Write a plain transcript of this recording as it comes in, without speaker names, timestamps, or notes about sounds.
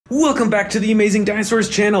Welcome back to the Amazing Dinosaurs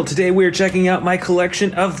channel. Today we are checking out my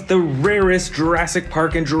collection of the rarest Jurassic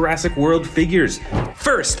Park and Jurassic World figures.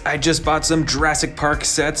 First, I just bought some Jurassic Park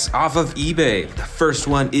sets off of eBay. The first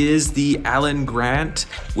one is the Alan Grant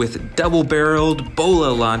with double-barreled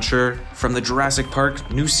Bola launcher from the Jurassic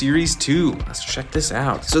Park new Series 2. Let's check this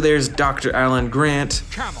out. So there's Dr. Alan Grant.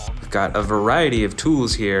 We've got a variety of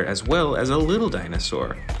tools here as well as a little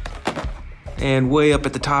dinosaur. And way up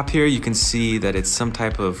at the top here, you can see that it's some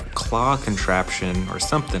type of claw contraption or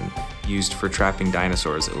something used for trapping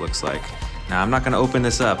dinosaurs, it looks like. Now, I'm not gonna open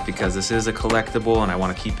this up because this is a collectible and I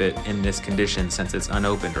wanna keep it in this condition since it's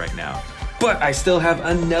unopened right now. But I still have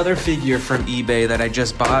another figure from eBay that I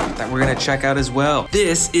just bought that we're gonna check out as well.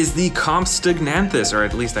 This is the Compsognathus, or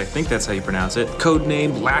at least I think that's how you pronounce it,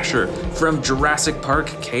 codenamed Lasher from Jurassic Park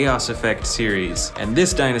Chaos Effect series. And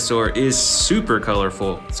this dinosaur is super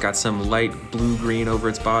colorful. It's got some light blue-green over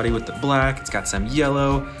its body with the black, it's got some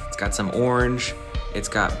yellow, it's got some orange, it's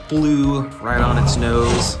got blue right on its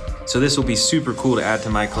nose. So this will be super cool to add to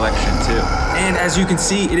my collection too. And as you can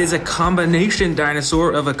see, it is a combination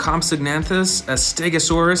dinosaur of a Compsognathus, a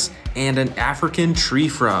Stegosaurus, and an African tree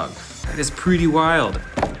frog. That is pretty wild.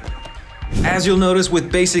 As you'll notice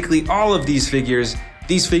with basically all of these figures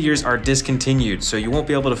are discontinued, so you won't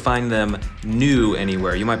be able to find them new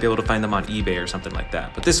anywhere. You might be able to find them on eBay or something like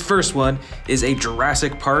that. But this first one is a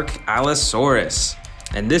Jurassic Park Allosaurus.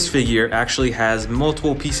 And this figure actually has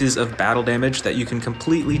multiple pieces of battle damage that you can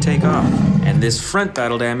completely take off. And this front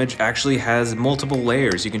battle damage actually has multiple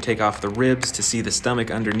layers. You can take off the ribs to see the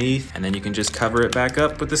stomach underneath, and then you can just cover it back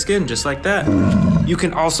up with the skin, just like that. You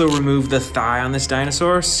can also remove the thigh on this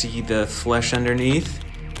dinosaur, see the flesh underneath,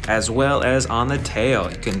 as well as on the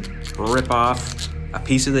tail. You can rip off a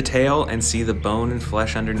piece of the tail and see the bone and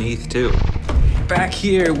flesh underneath too. Back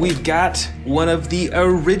here, we've got one of the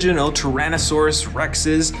original Tyrannosaurus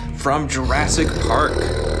Rexes from Jurassic Park.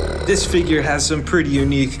 This figure has some pretty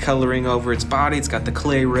unique coloring over its body. It's got the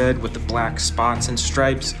clay red with the black spots and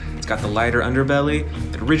stripes. It's got the lighter underbelly.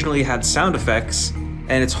 It originally had sound effects,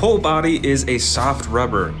 and its whole body is a soft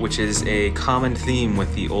rubber, which is a common theme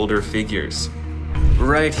with the older figures.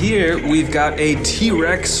 Right here, we've got a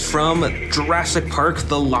T-Rex from Jurassic Park: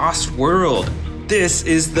 The Lost World. This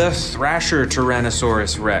is the Thrasher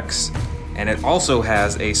Tyrannosaurus Rex, and it also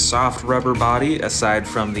has a soft rubber body aside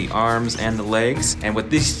from the arms and the legs. And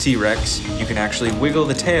with this T-Rex, you can actually wiggle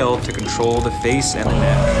the tail to control the face and the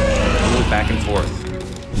neck. Move back and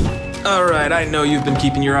forth. All right, I know you've been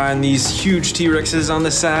keeping your eye on these huge T-Rexes on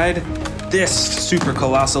the side. This super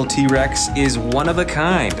colossal T-Rex is one of a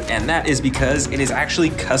kind, and that is because it is actually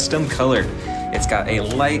custom colored. It's got a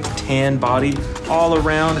light tan body all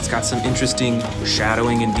around. It's got some interesting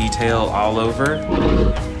shadowing and detail all over.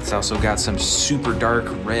 It's also got some super dark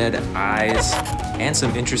red eyes and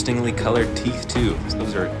some interestingly colored teeth too. So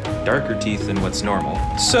those are darker teeth than what's normal.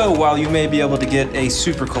 So while you may be able to get a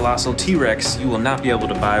super colossal T-Rex, you will not be able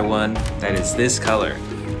to buy one that is this color.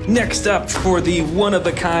 Next up for the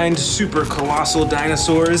one-of-a-kind super colossal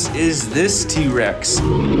dinosaurs is this T-Rex.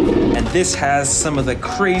 And this has some of the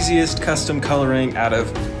craziest custom coloring out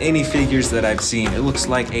of any figures that I've seen. It looks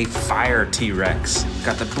like a fire T-Rex.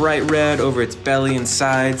 Got the bright red over its belly and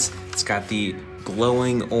sides. It's got the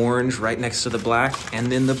glowing orange right next to the black,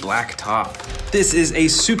 and then the black top. This is a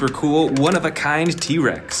super cool one-of-a-kind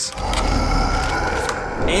T-Rex.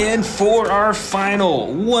 And for our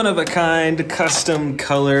final one-of-a-kind,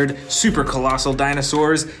 custom-colored, super colossal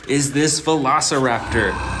dinosaurs is this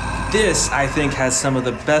Velociraptor. This, I think, has some of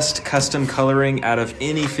the best custom coloring out of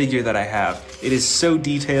any figure that I have. It is so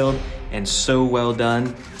detailed and so well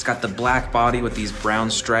done. It's got the black body with these brown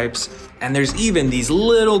stripes, and there's even these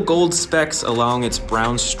little gold specks along its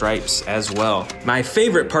brown stripes as well. My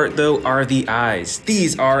favorite part though are the eyes.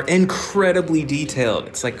 These are incredibly detailed.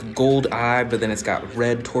 It's like a gold eye, but then it's got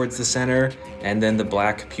red towards the center and then the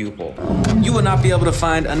black pupil. You will not be able to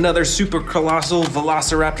find another super colossal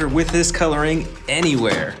Velociraptor with this coloring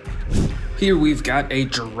anywhere. Here we've got a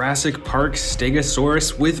Jurassic Park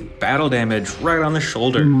Stegosaurus with battle damage right on the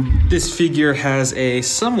shoulder. This figure has a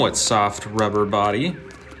somewhat soft rubber body.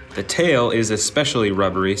 The tail is especially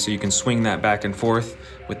rubbery, so you can swing that back and forth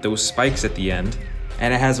with those spikes at the end.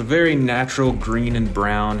 And it has a very natural green and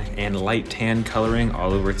brown and light tan coloring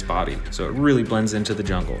all over its body, so it really blends into the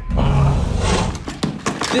jungle.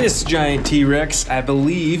 This giant T-Rex, I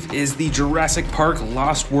believe, is the Jurassic Park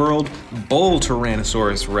Lost World Bull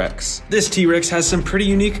Tyrannosaurus Rex. This T-Rex has some pretty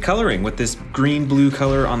unique coloring with this green-blue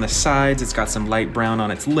color on the sides. It's got some light brown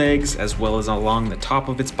on its legs, as well as along the top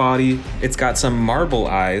of its body. It's got some marble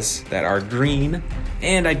eyes that are green,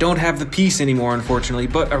 And I don't have the piece anymore, unfortunately,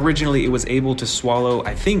 but originally it was able to swallow,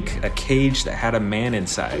 I think, a cage that had a man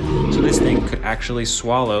inside. So this thing could actually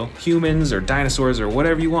swallow humans or dinosaurs or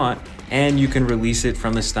whatever you want, and you can release it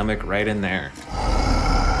from the stomach right in there.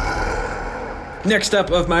 Next up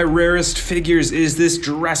of my rarest figures is this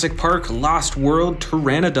Jurassic Park Lost World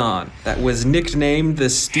Pteranodon that was nicknamed the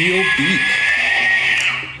Steel Beak.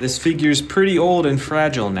 This figure's pretty old and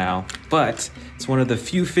fragile now, but it's one of the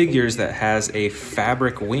few figures that has a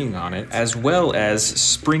fabric wing on it, as well as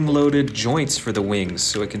spring-loaded joints for the wings,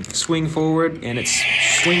 so it can swing forward and it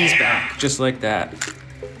swings back, just like that.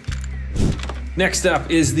 Next up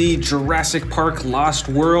is the Jurassic Park Lost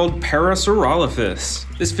World Parasaurolophus.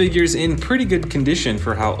 This figure's in pretty good condition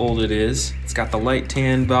for how old it is. It's got the light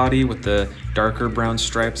tan body with the darker brown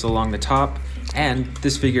stripes along the top, and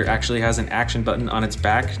this figure actually has an action button on its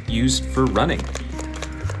back used for running.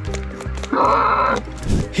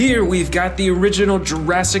 Here we've got the original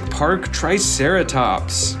Jurassic Park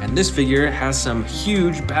Triceratops, and this figure has some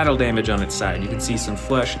huge battle damage on its side. You can see some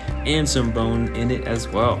flesh and some bone in it as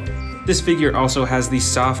well. This figure also has the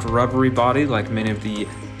soft rubbery body like many of the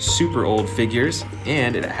super old figures,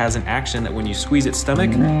 and it has an action that when you squeeze its stomach,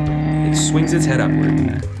 it swings its head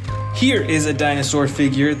upward. Here is a dinosaur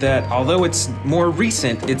figure that, although it's more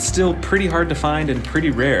recent, it's still pretty hard to find and pretty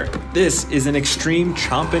rare. This is an extreme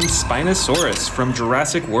chomping Spinosaurus from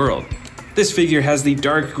Jurassic World. This figure has the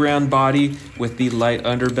dark ground body with the light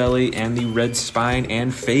underbelly and the red spine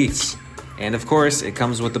and face. And of course, it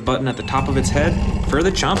comes with the button at the top of its head for the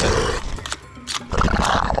chomping.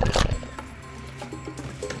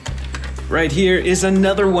 Right here is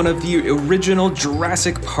another one of the original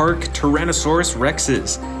Jurassic Park Tyrannosaurus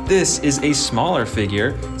Rexes. This is a smaller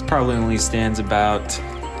figure. It probably only stands about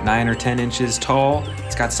 9 or 10 inches tall.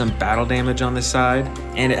 It's got some battle damage on the side,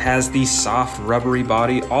 and it has the soft rubbery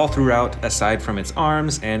body all throughout aside from its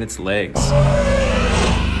arms and its legs.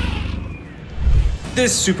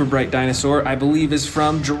 This super bright dinosaur, I believe, is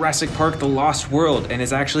from Jurassic Park The Lost World and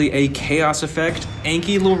is actually a Chaos Effect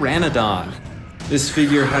Ankylorannodon. This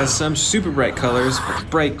figure has some super bright colors,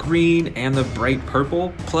 bright green and the bright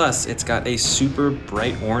purple, plus it's got a super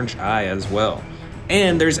bright orange eye as well.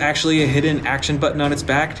 And there's actually a hidden action button on its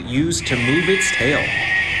back used to move its tail.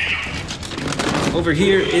 Over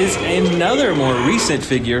here is another more recent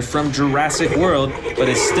figure from Jurassic World, but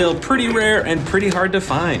is still pretty rare and pretty hard to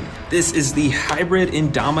find. This is the hybrid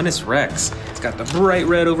Indominus Rex. It's got the bright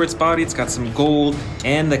red over its body, it's got some gold,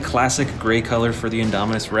 and the classic gray color for the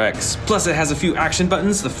Indominus Rex. Plus it has a few action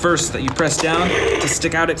buttons, the first that you press down to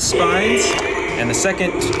stick out its spines, and the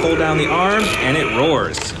second to pull down the arm, and it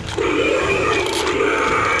roars.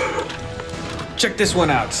 Check this one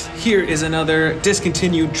out. Here is another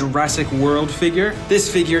discontinued Jurassic World figure.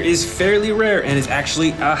 This figure is fairly rare and is actually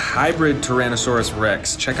a hybrid Tyrannosaurus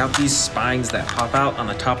Rex. Check out these spines that pop out on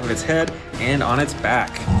the top of its head and on its back.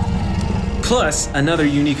 Plus, another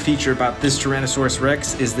unique feature about this Tyrannosaurus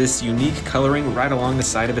Rex is this unique coloring right along the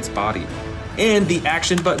side of its body. And the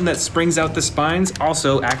action button that springs out the spines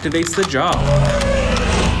also activates the jaw.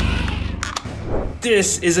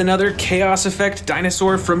 This is another Chaos Effect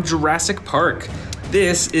dinosaur from Jurassic Park.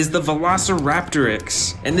 This is the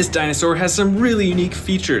Velociraptorix, and this dinosaur has some really unique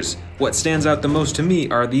features. What stands out the most to me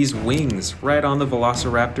are these wings right on the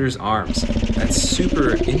Velociraptor's arms. That's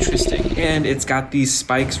super interesting. And it's got these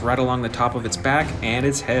spikes right along the top of its back and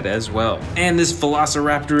its head as well. And this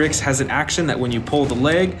Velociraptorix has an action that when you pull the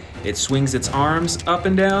leg, it swings its arms up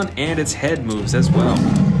and down and its head moves as well.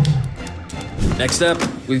 Next up,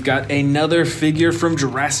 we've got another figure from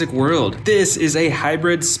Jurassic World. This is a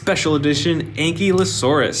hybrid special edition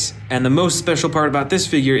Ankylosaurus. And the most special part about this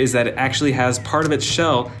figure is that it actually has part of its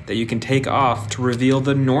shell that you can take off to reveal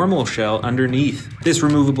the normal shell underneath. This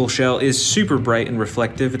removable shell is super bright and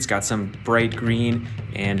reflective. It's got some bright green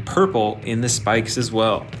and purple in the spikes as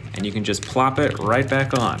well. And you can just plop it right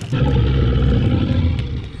back on.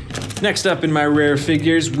 Next up in my rare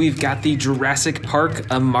figures, we've got the Jurassic Park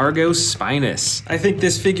Amargospinus. I think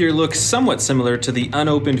this figure looks somewhat similar to the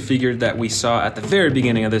unopened figure that we saw at the very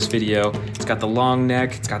beginning of this video. It's got the long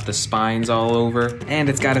neck, it's got the spines all over, and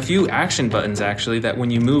it's got a few action buttons actually that when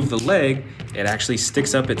you move the leg, it actually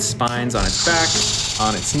sticks up its spines on its back,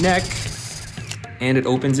 on its neck, and it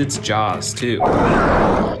opens its jaws too.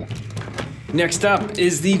 Next up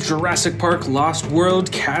is the Jurassic Park Lost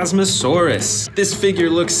World Compsognathus. This figure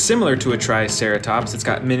looks similar to a Triceratops. It's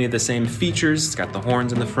got many of the same features. It's got the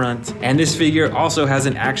horns in the front. And this figure also has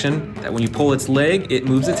an action that when you pull its leg, it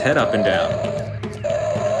moves its head up and down.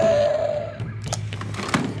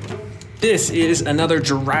 This is another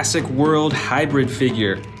Jurassic World hybrid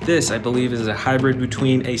figure. This, I believe, is a hybrid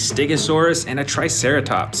between a Stegosaurus and a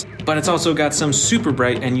Triceratops. But it's also got some super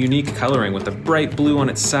bright and unique coloring with the bright blue on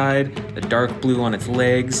its side, the dark blue on its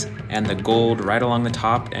legs, and the gold right along the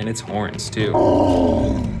top and its horns too.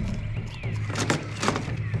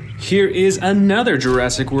 Here is another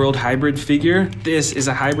Jurassic World hybrid figure. This is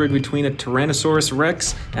a hybrid between a Tyrannosaurus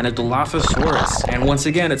Rex and a Dilophosaurus. And once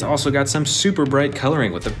again, it's also got some super bright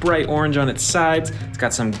coloring with the bright orange on its sides. It's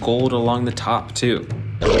got some gold along the top too.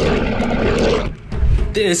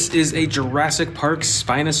 This is a Jurassic Park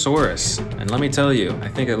Spinosaurus. And let me tell you, I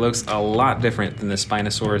think it looks a lot different than the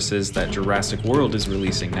Spinosauruses that Jurassic World is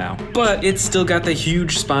releasing now. But it's still got the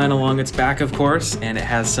huge spine along its back, of course, and it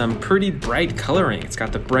has some pretty bright coloring. It's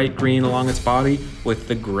got the bright green along its body with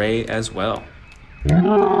the gray as well.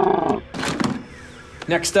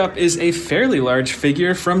 Next up is a fairly large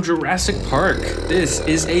figure from Jurassic Park. This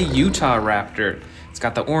is a Utah Raptor. It's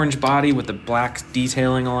got the orange body with the black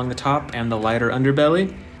detailing along the top and the lighter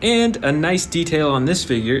underbelly. And a nice detail on this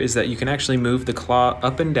figure is that you can actually move the claw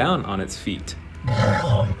up and down on its feet.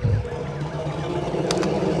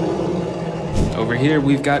 Over here,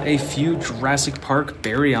 we've got a few Jurassic Park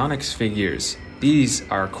Baryonyx figures. These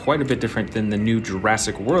are quite a bit different than the new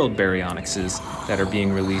Jurassic World Baryonyxes that are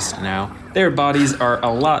being released now. Their bodies are a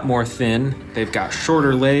lot more thin, they've got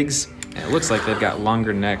shorter legs, and it looks like they've got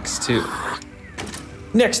longer necks too.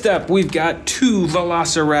 Next up, we've got two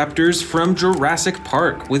Velociraptors from Jurassic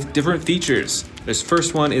Park with different features. This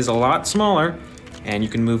first one is a lot smaller, and you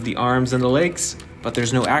can move the arms and the legs, but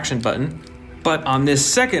there's no action button. But on this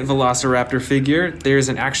second Velociraptor figure, there's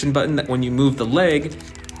an action button that when you move the leg,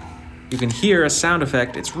 you can hear a sound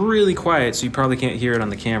effect. It's really quiet, so you probably can't hear it on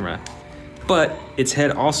the camera. But its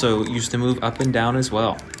head also used to move up and down as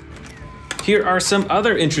well. Here are some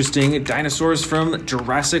other interesting dinosaurs from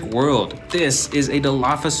Jurassic World. This is a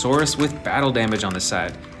Dilophosaurus with battle damage on the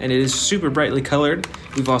side, and it is super brightly colored.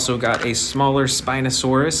 We've also got a smaller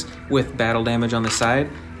Spinosaurus with battle damage on the side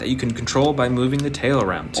that you can control by moving the tail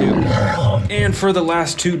around too. And for the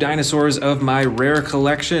last two dinosaurs of my rare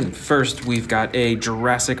collection, first we've got a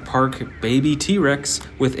Jurassic Park baby T-Rex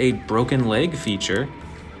with a broken leg feature.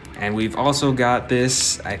 And we've also got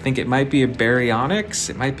this, I think it might be a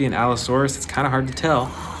Baryonyx, it might be an Allosaurus, it's kind of hard to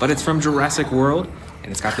tell, but it's from Jurassic World,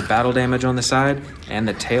 and it's got the battle damage on the side, and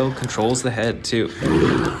the tail controls the head too.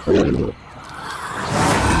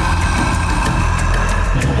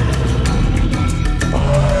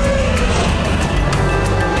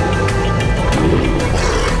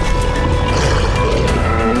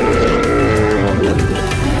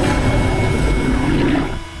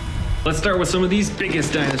 Let's start with some of these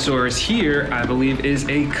biggest dinosaurs. Here, I believe, is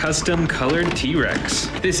a custom colored T-Rex.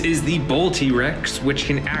 This is the Bull T-Rex, which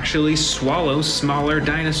can actually swallow smaller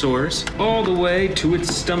dinosaurs all the way to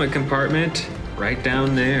its stomach compartment right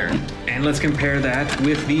down there. And let's compare that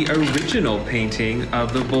with the original painting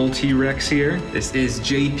of the Bull T-Rex here. This is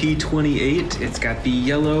JP28. It's got the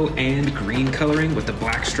yellow and green coloring with the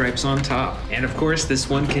black stripes on top. And of course, this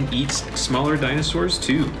one can eat smaller dinosaurs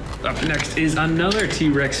too. Up next is another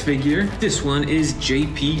T-Rex figure. This one is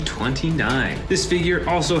JP29. This figure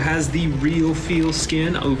also has the real feel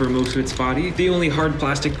skin over most of its body. The only hard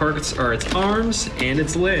plastic parts are its arms and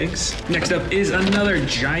its legs. Next up is another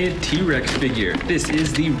giant T-Rex figure. This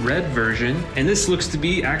is the red version, and this looks to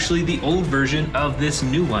be actually the old version of this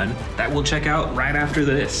new one that we'll check out right after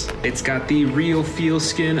this. It's got the real feel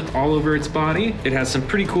skin all over its body. It has some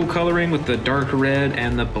pretty cool coloring with the dark red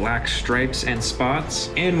and the black stripes and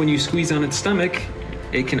spots. And when you squeeze on its stomach,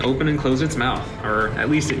 it can open and close its mouth, or at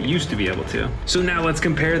least it used to be able to. So now let's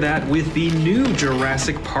compare that with the new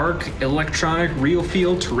Jurassic Park electronic real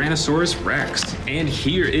feel Tyrannosaurus Rex. And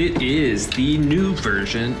here it is, the new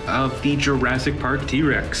version of the Jurassic Park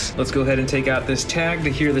T-Rex. Let's go ahead and take out this tag to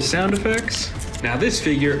hear the sound effects. Now this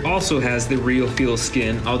figure also has the real feel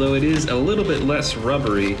skin, although it is a little bit less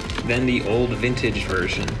rubbery than the old vintage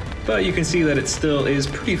version. But you can see that it still is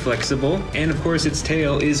pretty flexible, and of course its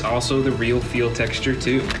tail is also the real feel texture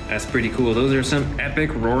too. That's pretty cool. Those are some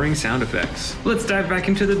epic roaring sound effects. Let's dive back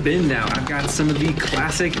into the bin now. I've got some of the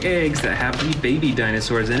classic eggs that have the baby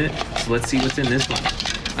dinosaurs in it, so let's see what's in this one.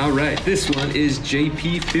 All right, this one is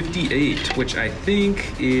JP58, which I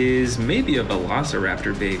think is maybe a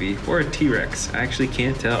Velociraptor baby or a T-Rex. I actually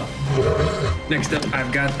can't tell. Next up,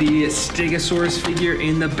 I've got the Stegosaurus figure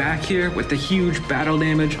in the back here with the huge battle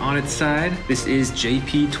damage on its side. This is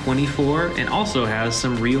JP24 and also has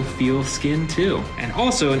some real feel skin too. And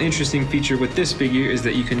also an interesting feature with this figure is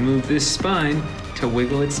that you can move this spine to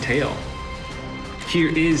wiggle its tail.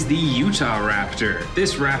 Here is the Utah Raptor.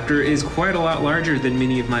 This raptor is quite a lot larger than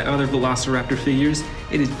many of my other Velociraptor figures.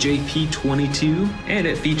 It is JP22, and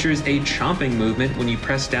it features a chomping movement when you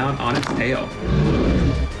press down on its tail.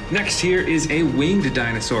 Next here is a winged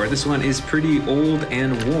dinosaur. This one is pretty old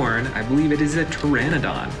and worn. I believe it is a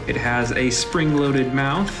pteranodon. It has a spring-loaded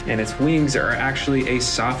mouth, and its wings are actually a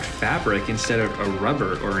soft fabric instead of a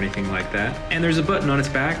rubber or anything like that. And there's a button on its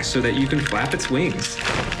back so that you can flap its wings.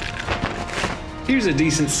 Here's a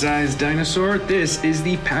decent sized dinosaur. This is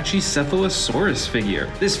the Pachycephalosaurus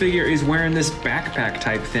figure. This figure is wearing this backpack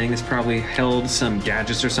type thing. This probably held some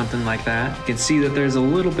gadgets or something like that. You can see that there's a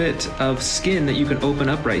little bit of skin that you can open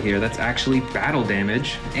up right here. That's actually battle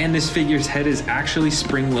damage. And this figure's head is actually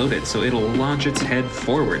spring loaded, so it'll launch its head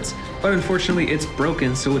forwards. But unfortunately it's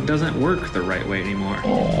broken, so it doesn't work the right way anymore.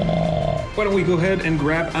 Why don't we go ahead and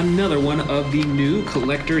grab another one of the new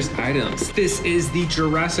collector's items. This is the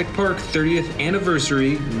Jurassic Park 30th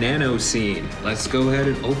Anniversary Nano Scene. Let's go ahead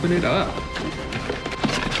and open it up.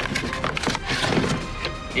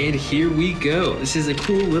 And here we go. This is a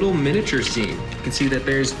cool little miniature scene. You can see that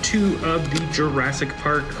there's two of the Jurassic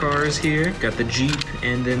Park cars here. Got the Jeep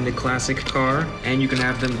and then the classic car. And you can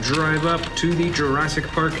have them drive up to the Jurassic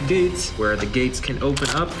Park gates, where the gates can open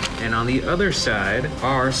up. And on the other side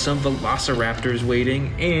are some Velociraptors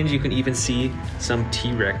waiting, and you can even see some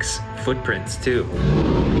T-Rex footprints too.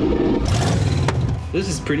 This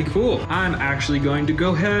is pretty cool. I'm actually going to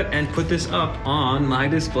go ahead and put this up on my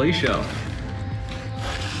display shelf.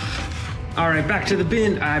 All right, back to the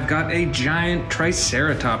bin. I've got a giant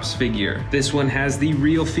Triceratops figure. This one has the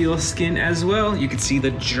real feel skin as well. You can see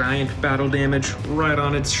the giant battle damage right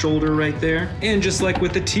on its shoulder right there. And just like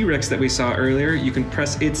with the T-Rex that we saw earlier, you can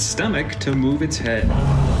press its stomach to move its head.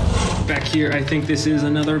 Back here, I think this is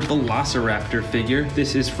another Velociraptor figure.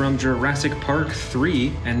 This is from Jurassic Park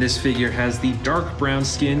 3, and this figure has the dark brown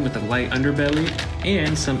skin with a light underbelly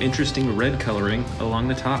and some interesting red coloring along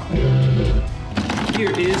the top.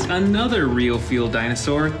 Here is another real feel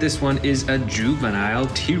dinosaur. This one is a juvenile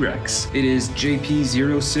T-Rex. It is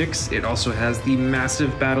JP06. It also has the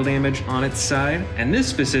massive battle damage on its side. And this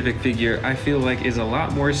specific figure, I feel like, is a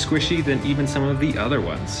lot more squishy than even some of the other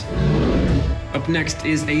ones. Up next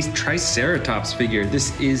is a Triceratops figure.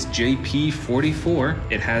 This is JP44.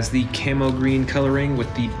 It has the camo green coloring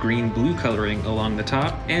with the green-blue coloring along the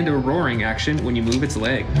top, and a roaring action when you move its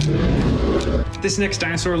leg. This next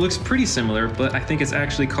dinosaur looks pretty similar, but I think it's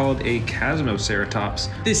actually called a Compsognathus.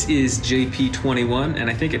 This is JP21, and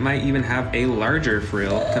I think it might even have a larger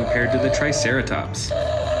frill compared to the Triceratops.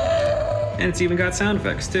 And it's even got sound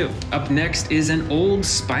effects too. Up next is an old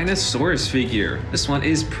Spinosaurus figure. This one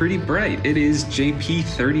is pretty bright. It is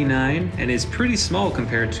JP39 and is pretty small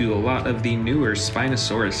compared to a lot of the newer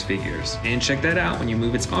Spinosaurus figures. And check that out, when you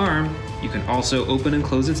move its arm, you can also open and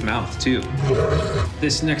close its mouth too.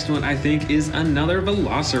 This next one I think is another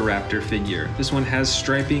Velociraptor figure. This one has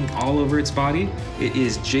striping all over its body. It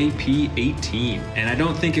is JP18, and I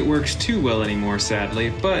don't think it works too well anymore,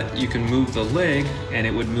 sadly, but you can move the leg and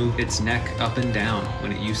it would move its neck up and down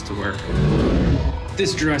when it used to work.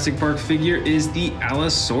 This Jurassic Park figure is the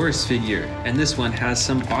Allosaurus figure, and this one has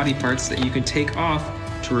some body parts that you can take off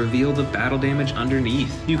to reveal the battle damage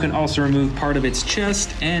underneath. You can also remove part of its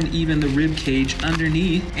chest and even the rib cage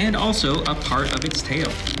underneath, and also a part of its tail.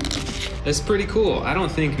 That's pretty cool. I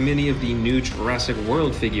don't think many of the new Jurassic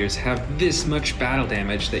World figures have this much battle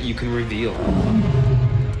damage that you can reveal.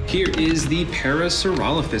 Here is the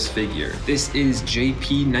Parasaurolophus figure. This is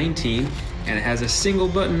JP19, and it has a single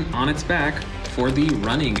button on its back for the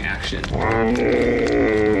running action.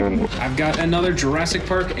 I've got another Jurassic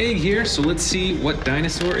Park egg here, so let's see what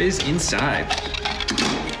dinosaur is inside.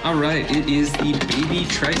 All right, it is the baby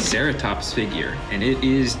Triceratops figure, and it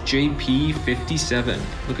is JP57.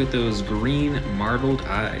 Look at those green marbled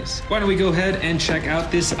eyes. Why don't we go ahead and check out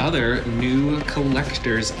this other new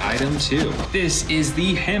collector's item too. This is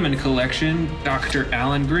the Hammond Collection Dr.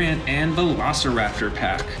 Alan Grant and Velociraptor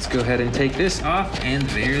pack. Let's go ahead and take this off, and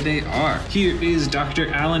there they are. Here is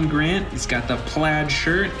Dr. Alan Grant. He's got the plaid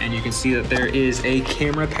shirt, and you can see that there is a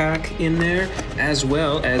camera pack in there, as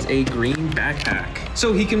well as a green backpack.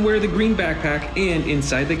 So he can wear the green backpack, and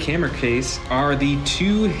inside the camera case are the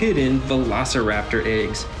two hidden Velociraptor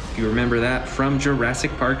eggs. If you remember that from Jurassic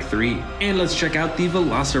Park 3. And let's check out the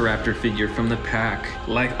Velociraptor figure from the pack.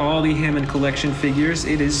 Like all the Hammond Collection figures,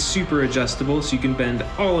 it is super adjustable, so you can bend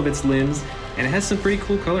all of its limbs, and it has some pretty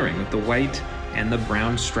cool coloring with the white and the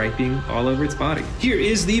brown striping all over its body. Here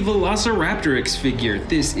is the Velociraptor figure.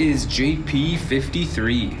 This is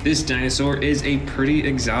JP53. This dinosaur is a pretty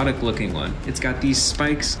exotic looking one. It's got these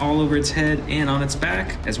spikes all over its head and on its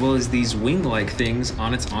back, as well as these wing-like things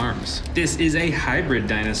on its arms. This is a hybrid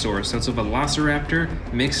dinosaur, so it's a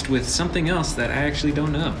Velociraptor mixed with something else that I actually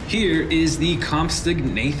don't know. Here is the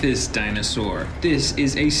Compsognathus dinosaur. This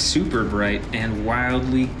is a super bright and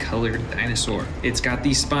wildly colored dinosaur. It's got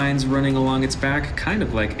these spines running along its back, kind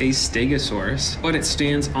of like a Stegosaurus, but it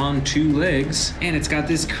stands on 2 legs, and it's got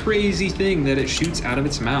this crazy thing that it shoots out of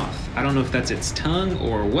its mouth. I don't know if that's its tongue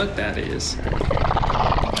or what that is.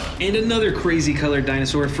 And another crazy colored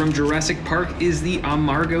dinosaur from Jurassic Park is the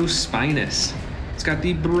Amargospinus. It's got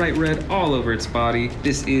the bright red all over its body.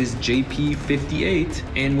 This is JP58,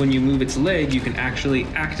 and when you move its leg, you can actually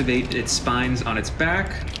activate its spines on its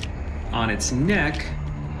back, on its neck,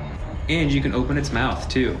 and you can open its mouth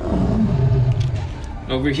too.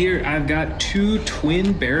 Over here, I've got 2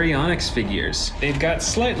 twin Baryonyx figures. They've got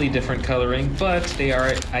slightly different coloring, but they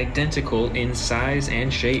are identical in size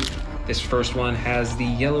and shape. This first one has the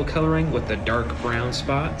yellow coloring with the dark brown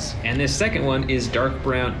spots, and this second one is dark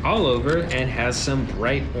brown all over and has some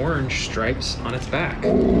bright orange stripes on its back.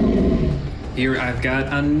 Here I've got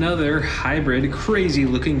another hybrid crazy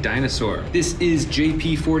looking dinosaur. This is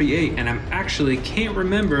JP48, and I actually can't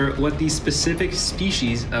remember what the specific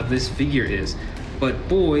species of this figure is, but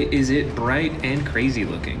boy is it bright and crazy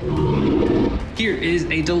looking. Here is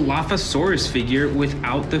a Dilophosaurus figure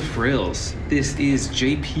without the frills. This is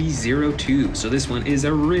JP02, so this one is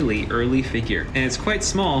a really early figure, and it's quite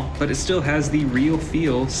small, but it still has the real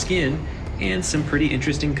feel skin and some pretty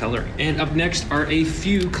interesting coloring. And up next are a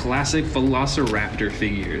few classic Velociraptor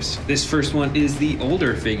figures. This first one is the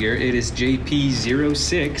older figure. It is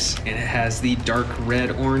JP06, and it has the dark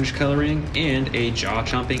red-orange coloring and a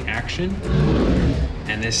jaw-chomping action.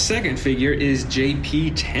 And this second figure is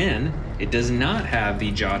JP10. It does not have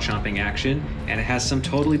the jaw-chomping action, and it has some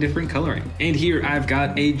totally different coloring. And here I've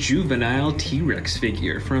got a juvenile T-Rex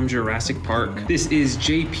figure from Jurassic Park. This is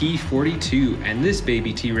JP42, and this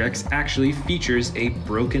baby T-Rex actually features a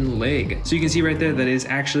broken leg. So you can see right there that is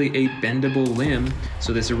actually a bendable limb.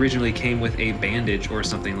 So this originally came with a bandage or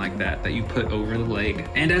something like that you put over the leg.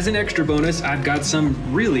 And as an extra bonus, I've got some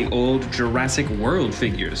really old Jurassic World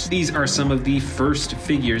figures. These are some of the first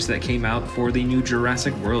figures that came out for the new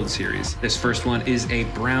Jurassic World series. This first one is a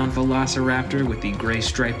brown Velociraptor with the gray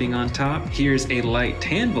striping on top. Here's a light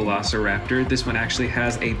tan Velociraptor. This one actually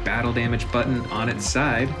has a battle damage button on its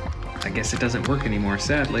side. I guess it doesn't work anymore,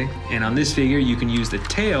 sadly. And on this figure, you can use the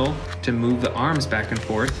tail to move the arms back and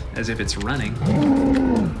forth as if it's running.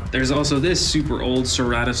 There's also this super old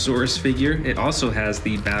Ceratosaurus figure. It also has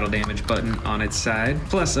the battle damage button on its side.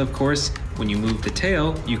 Plus, of course, when you move the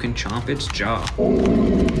tail, you can chomp its jaw.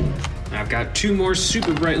 I've got 2 more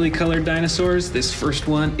super brightly colored dinosaurs. This first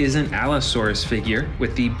one is an Allosaurus figure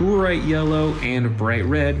with the bright yellow and bright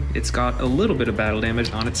red. It's got a little bit of battle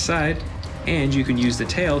damage on its side, and you can use the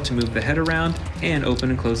tail to move the head around and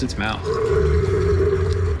open and close its mouth.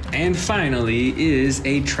 And finally is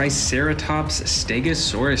a Triceratops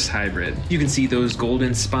Stegosaurus hybrid. You can see those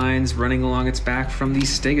golden spines running along its back from the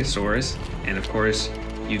Stegosaurus, and of course,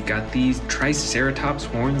 you've got these Triceratops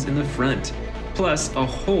horns in the front. Plus a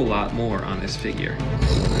whole lot more on this figure.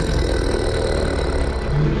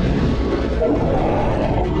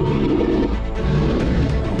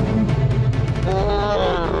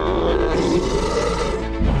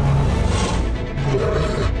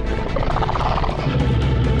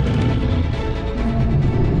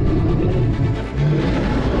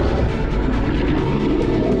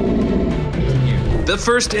 The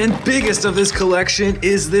first and biggest of this collection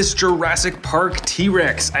is this Jurassic Park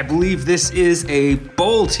T-Rex. I believe this is a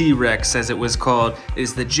bull T-Rex, as it was called. It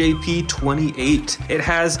is the JP28. It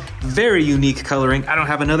has very unique coloring. I don't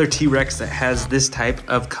have another T-Rex that has this type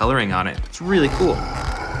of coloring on it. It's really cool.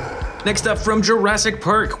 Next up from Jurassic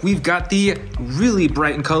Park, we've got the really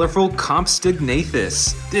bright and colorful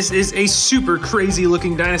Compsognathus. This is a super crazy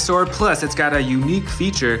looking dinosaur, plus it's got a unique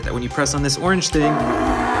feature that when you press on this orange thing,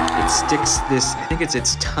 it sticks this, I think it's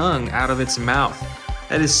its tongue out of its mouth.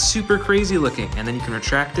 That is super crazy looking, and then you can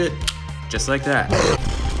retract it just like that.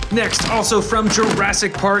 Next, also from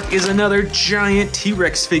Jurassic Park, is another giant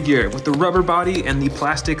T-Rex figure with the rubber body and the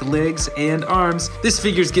plastic legs and arms. This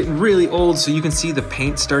figure's getting really old, so you can see the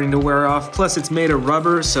paint starting to wear off. Plus, it's made of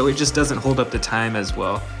rubber, so it just doesn't hold up the time as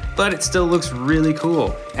well. But it still looks really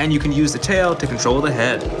cool, and you can use the tail to control the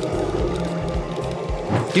head.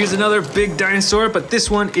 Here's another big dinosaur, but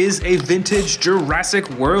this one is a vintage Jurassic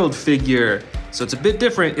World figure. So it's a bit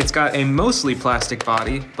different. It's got a mostly plastic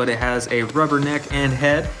body, but it has a rubber neck and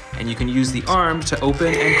head, and you can use the arm to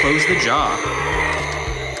open and close the jaw.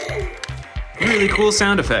 Really cool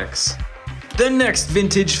sound effects. The next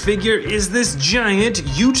vintage figure is this giant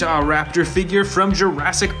Utah raptor figure from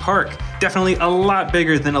Jurassic Park. Definitely a lot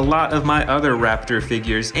bigger than a lot of my other raptor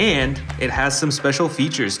figures, and it has some special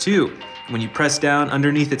features too. When you press down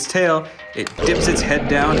underneath its tail, it dips its head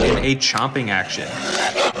down in a chomping action.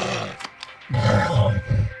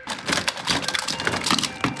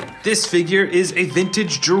 This figure is a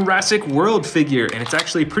vintage Jurassic World figure, and it's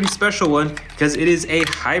actually a pretty special one because it is a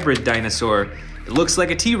hybrid dinosaur. It looks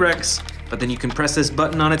like a T-Rex, but then you can press this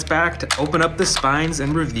button on its back to open up the spines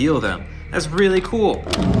and reveal them. That's really cool.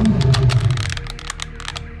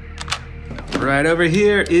 Right over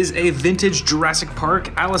here is a vintage Jurassic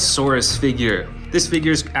Park Allosaurus figure. This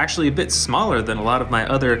figure is actually a bit smaller than a lot of my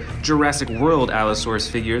other Jurassic World Allosaurus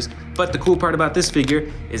figures, but the cool part about this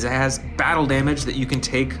figure is it has battle damage that you can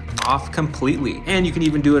take off completely. And you can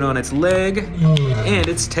even do it on its leg and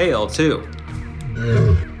its tail too.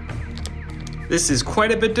 This is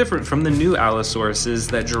quite a bit different from the new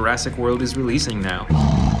Allosauruses that Jurassic World is releasing now.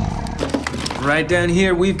 Right down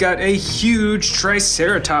here, we've got a huge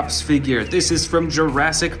Triceratops figure. This is from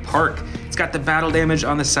Jurassic Park. It's got the battle damage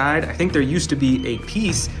on the side. I think there used to be a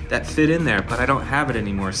piece that fit in there, but I don't have it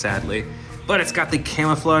anymore, sadly. But it's got the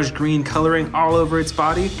camouflage green coloring all over its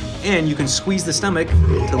body, and you can squeeze the stomach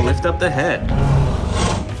to lift up the head.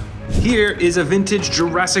 Here is a vintage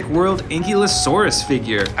Jurassic World Ankylosaurus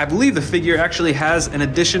figure. I believe the figure actually has an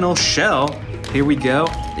additional shell. Here we go.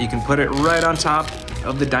 You can put it right on top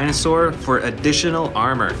of the dinosaur for additional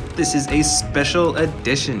armor. This is a special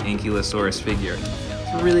edition Ankylosaurus figure.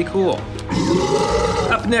 It's really cool.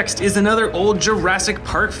 Up next is another old Jurassic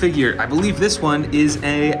Park figure. I believe this one is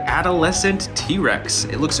an adolescent T-Rex.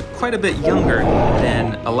 It looks quite a bit younger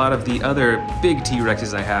than a lot of the other big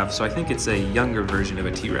T-Rexes I have, so I think it's a younger version of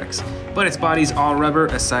a T-Rex. But its body's all rubber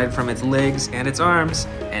aside from its legs and its arms,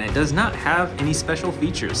 and it does not have any special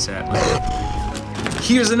features, sadly.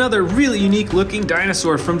 Here's another really unique looking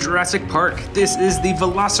dinosaur from Jurassic Park. This is the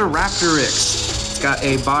Velociraptorix. It's got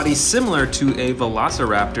a body similar to a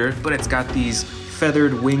velociraptor, but it's got these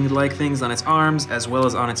feathered winged-like things on its arms as well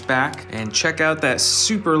as on its back. And check out that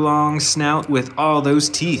super long snout with all those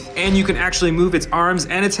teeth. And you can actually move its arms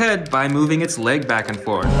and its head by moving its leg back and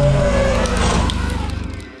forth.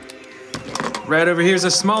 Right over here is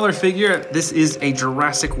a smaller figure. This is a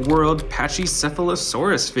Jurassic World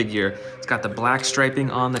Pachycephalosaurus figure. It's got the black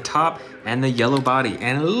striping on the top and the yellow body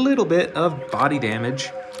and a little bit of body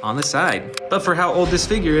damage on the side. But for how old this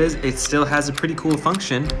figure is, it still has a pretty cool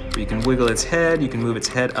function where you can wiggle its head, you can move its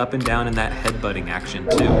head up and down in that headbutting action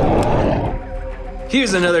too.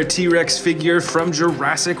 Here's another T-Rex figure from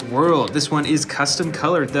Jurassic World. This one is custom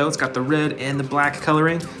colored though. It's got the red and the black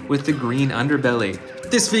coloring with the green underbelly.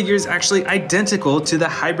 This figure is actually identical to the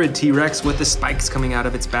hybrid T-Rex with the spikes coming out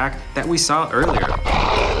of its back that we saw earlier.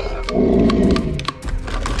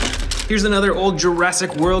 Here's another old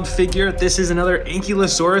Jurassic World figure. This is another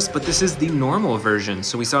Ankylosaurus, but this is the normal version.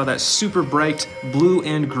 So we saw that super bright blue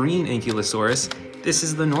and green Ankylosaurus. This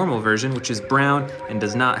is the normal version, which is brown and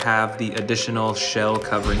does not have the additional shell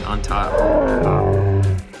covering on top.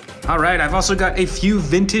 All right, I've also got a few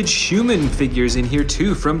vintage human figures in here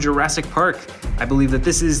too from Jurassic Park. I believe that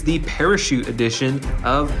this is the parachute edition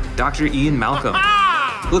of Dr. Ian Malcolm.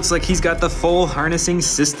 Looks like he's got the full harnessing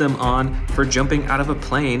system on for jumping out of a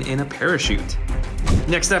plane in a parachute.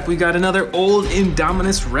 Next up, we got another old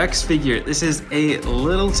Indominus Rex figure. This is a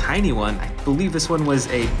little tiny one. I believe this one was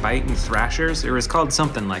a Bite and Thrashers, or it's called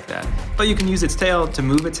something like that. But you can use its tail to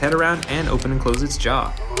move its head around and open and close its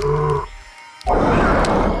jaw.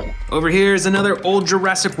 Over here is another old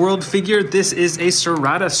Jurassic World figure. This is a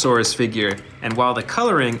Ceratosaurus figure. And while the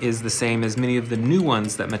coloring is the same as many of the new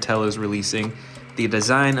ones that Mattel is releasing, the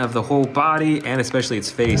design of the whole body, and especially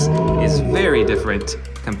its face, is very different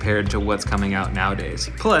compared to what's coming out nowadays.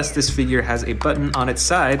 Plus, this figure has a button on its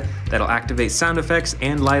side that'll activate sound effects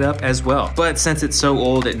and light up as well. But since it's so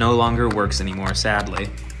old, it no longer works anymore, sadly.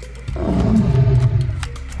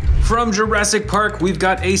 From Jurassic Park, we've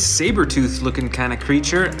got a saber-toothed looking kind of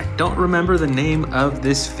creature. I don't remember the name of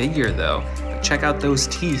this figure though. But check out those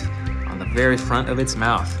teeth on the very front of its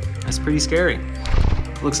mouth. That's pretty scary.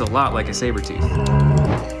 Looks a lot like a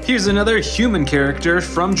saber-tooth. Here's another human character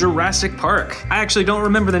from Jurassic Park. I actually don't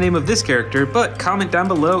remember the name of this character, but comment down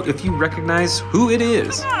below if you recognize who it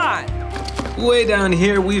is. Come on. Way down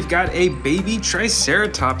here, we've got a baby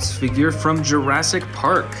Triceratops figure from Jurassic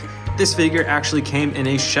Park. This figure actually came in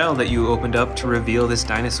a shell that you opened up to reveal this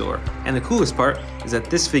dinosaur. And the coolest part is that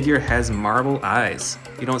this figure has marble eyes.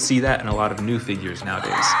 You don't see that in a lot of new figures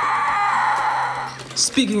nowadays.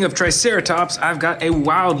 Speaking of Triceratops, I've got a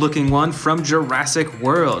wild looking one from Jurassic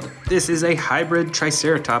World. This is a hybrid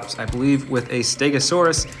Triceratops, I believe, with a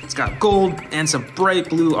Stegosaurus. It's got gold and some bright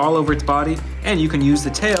blue all over its body, and you can use the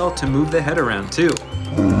tail to move the head around too.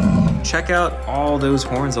 Check out all those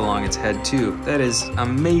horns along its head too. That is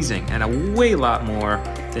amazing, and a way lot more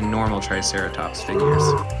than normal Triceratops figures.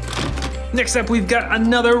 Next up, we've got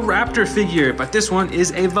another raptor figure, but this one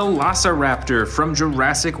is a Velociraptor from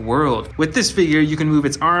Jurassic World. With this figure, you can move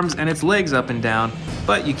its arms and its legs up and down,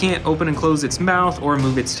 but you can't open and close its mouth or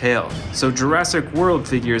move its tail. So Jurassic World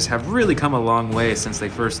figures have really come a long way since they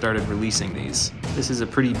first started releasing these. This is a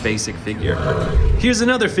pretty basic figure. Here's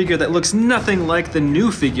another figure that looks nothing like the new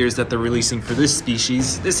figures that they're releasing for this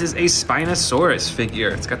species. This is a Spinosaurus figure.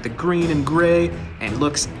 It's got the green and gray and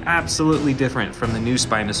looks absolutely different from the new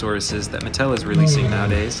Spinosauruses that Mattel is releasing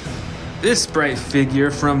nowadays. This bright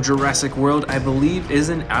figure from Jurassic World, I believe, is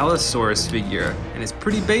an Allosaurus figure, and it's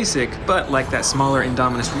pretty basic, but like that smaller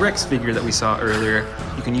Indominus Rex figure that we saw earlier,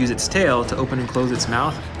 you can use its tail to open and close its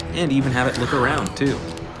mouth, and even have it look around too.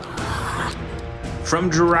 From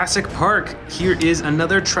Jurassic Park, here is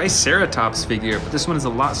another Triceratops figure, but this one is a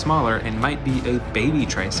lot smaller and might be a baby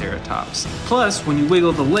Triceratops. Plus, when you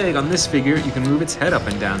wiggle the leg on this figure, you can move its head up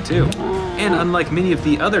and down too. And unlike many of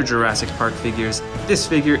the other Jurassic Park figures, this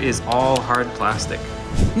figure is all hard plastic.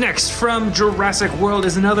 Next, from Jurassic World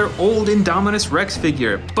is another old Indominus Rex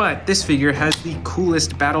figure, but this figure has the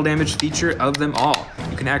coolest battle damage feature of them all.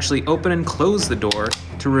 You can actually open and close the door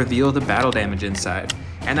to reveal the battle damage inside.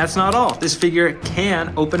 And that's not all. This figure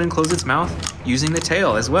can open and close its mouth using the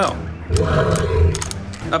tail as well.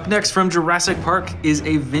 Up next from Jurassic Park is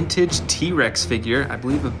a vintage T-Rex figure, I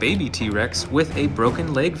believe a baby T-Rex, with a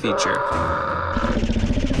broken leg feature.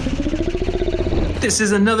 This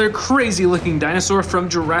is another crazy looking dinosaur from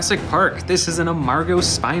Jurassic Park. This is an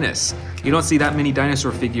Amargospinus. You don't see that many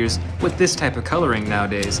dinosaur figures with this type of coloring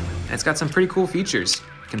nowadays. And it's got some pretty cool features.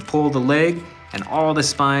 You can pull the leg and all the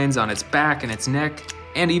spines on its back and its neck,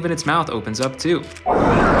 and even its mouth opens up too.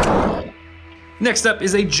 Next up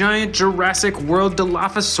is a giant Jurassic World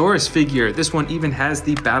Dilophosaurus figure. This one even has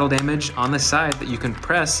the battle damage on the side that you can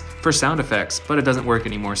press for sound effects, but it doesn't work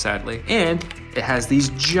anymore sadly. And it has these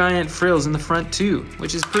giant frills in the front too,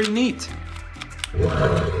 which is pretty neat.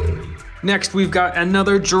 Next, we've got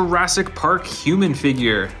another Jurassic Park human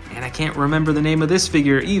figure, and I can't remember the name of this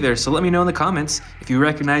figure either, so let me know in the comments if you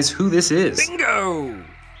recognize who this is. Bingo!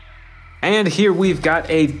 And here we've got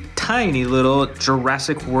a tiny little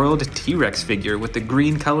Jurassic World T-Rex figure with the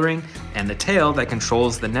green coloring and the tail that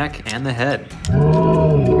controls the neck and the head.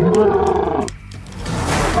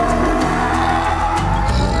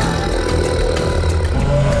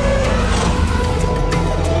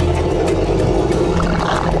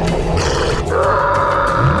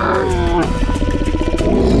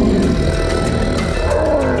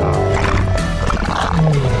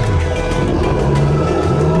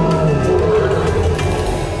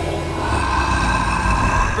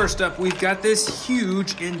 First up, we've got this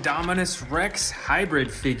huge Indominus Rex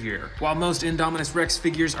hybrid figure. While most Indominus Rex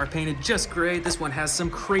figures are painted just gray, this one has some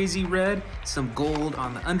crazy red, some gold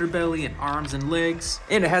on the underbelly and arms and legs,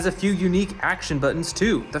 and it has a few unique action buttons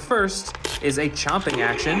too. The first is a chomping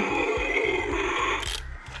action,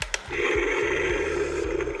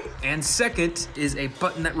 and second is a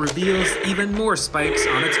button that reveals even more spikes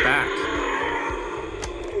on its back.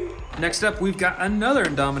 Next up, we've got another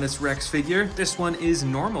Indominus Rex figure. This one is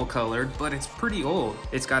normal colored, but it's pretty old.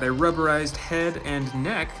 It's got a rubberized head and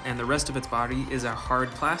neck, and the rest of its body is a hard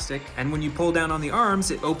plastic. And when you pull down on the arms,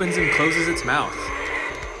 it opens and closes its mouth.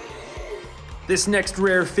 This next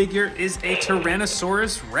rare figure is a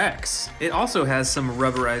Tyrannosaurus Rex. It also has some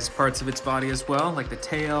rubberized parts of its body as well, like the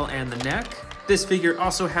tail and the neck. This figure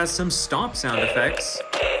also has some stomp sound effects.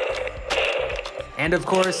 And of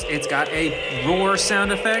course, it's got a roar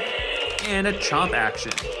sound effect and a chomp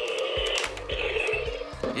action.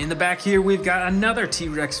 In the back here, we've got another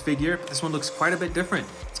T-Rex figure. This one looks quite a bit different.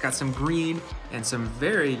 It's got some green and some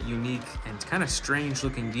very unique and kind of strange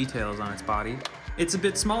looking details on its body. It's a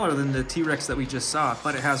bit smaller than the T-Rex that we just saw,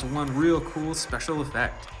 but it has one real cool special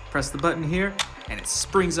effect. Press the button here, and it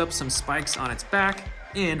springs up some spikes on its back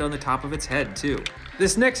and on the top of its head too.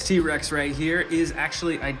 This next T-Rex right here is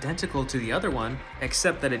actually identical to the other one,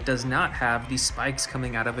 except that it does not have the spikes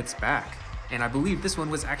coming out of its back. And I believe this one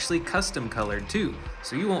was actually custom colored too,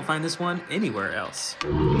 so you won't find this one anywhere else.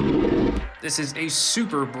 This is a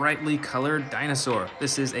super brightly colored dinosaur.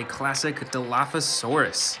 This is a classic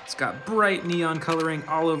Dilophosaurus. It's got bright neon coloring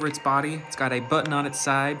all over its body. It's got a button on its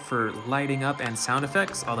side for lighting up and sound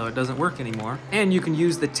effects, although it doesn't work anymore. And you can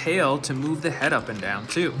use the tail to move the head up and down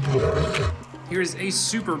too. Here's a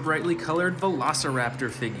super brightly colored Velociraptor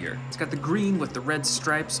figure. It's got the green with the red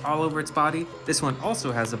stripes all over its body. This one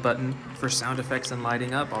also has a button for sound effects and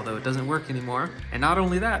lighting up, although it doesn't work anymore. And not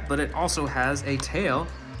only that, but it also has a tail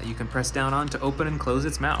that you can press down on to open and close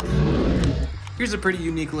its mouth. Here's a pretty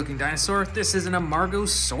unique looking dinosaur. This is an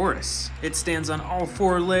Amargosaurus. It stands on all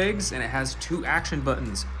four legs and it has two action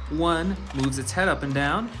buttons. One moves its head up and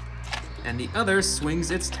down, and the other swings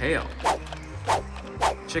its tail.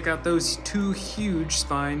 Check out those two huge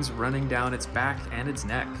spines running down its back and its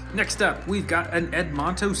neck. Next up, we've got an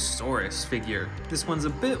Edmontosaurus figure. This one's a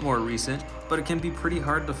bit more recent, but it can be pretty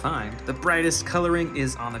hard to find. The brightest coloring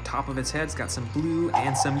is on the top of its head. It's got some blue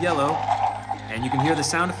and some yellow, and you can hear the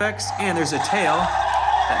sound effects, and there's a tail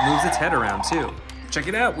that moves its head around too. Check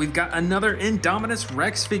it out, we've got another Indominus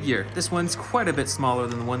Rex figure. This one's quite a bit smaller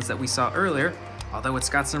than the ones that we saw earlier, although it's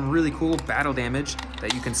got some really cool battle damage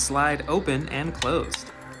that you can slide open and closed.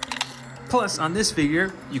 Plus, on this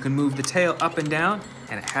figure, you can move the tail up and down,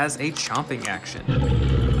 and it has a chomping action.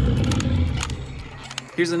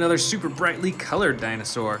 Here's another super brightly colored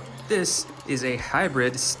dinosaur. This is a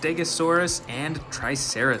hybrid Stegosaurus and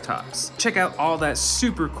Triceratops. Check out all that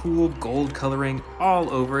super cool gold coloring all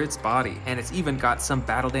over its body, and it's even got some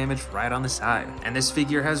battle damage right on the side. And this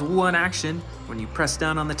figure has one action. When you press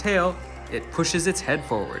down on the tail, it pushes its head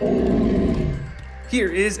forward. Here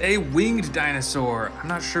is a winged dinosaur. I'm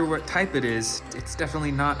not sure what type it is. It's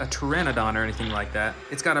definitely not a pteranodon or anything like that.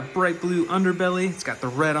 It's got a bright blue underbelly. It's got the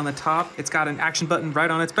red on the top. It's got an action button right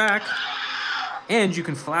on its back. And you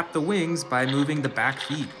can flap the wings by moving the back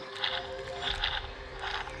feet.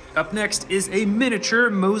 Up next is a miniature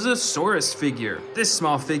Mosasaurus figure. This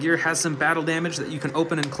small figure has some battle damage that you can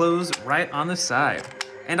open and close right on the side.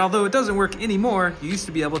 And although it doesn't work anymore, you used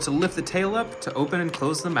to be able to lift the tail up to open and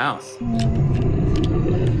close the mouth.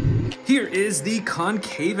 Here is the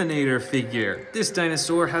Concavenator figure. This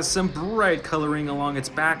dinosaur has some bright coloring along its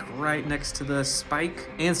back right next to the spike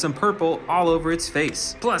and some purple all over its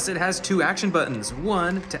face. Plus it has two action buttons,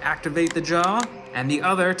 one to activate the jaw and the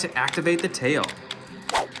other to activate the tail.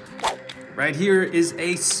 Right here is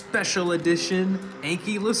a special edition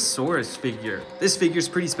Ankylosaurus figure. This figure is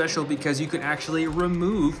pretty special because you can actually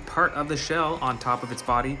remove part of the shell on top of its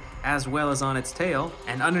body as well as on its tail,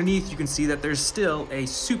 and underneath you can see that there's still a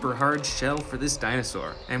super hard shell for this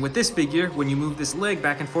dinosaur. And with this figure, when you move this leg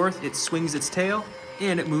back and forth, it swings its tail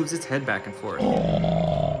and it moves its head back and forth.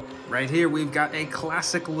 Right here we've got a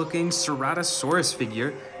classic looking Ceratosaurus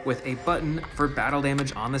figure with a button for battle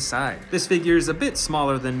damage on the side. This figure is a bit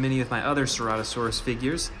smaller than many of my other Ceratosaurus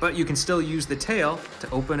figures, but you can still use the tail to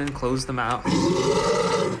open and close the mouth.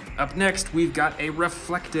 Up next, we've got a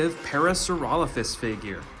reflective Parasaurolophus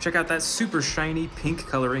figure. Check out that super shiny pink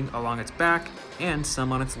coloring along its back and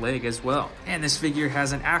some on its leg as well. And this figure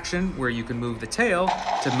has an action where you can move the tail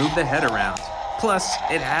to move the head around. Plus,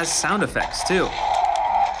 it has sound effects too.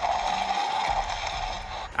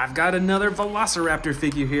 I've got another Velociraptor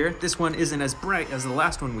figure here. This one isn't as bright as the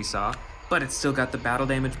last one we saw, but it's still got the battle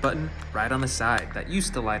damage button right on the side that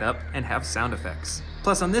used to light up and have sound effects.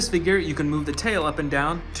 Plus on this figure, you can move the tail up and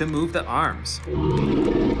down to move the arms.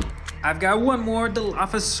 I've got one more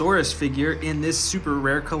Dilophosaurus figure in this super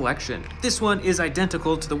rare collection. This one is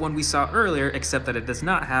identical to the one we saw earlier, except that it does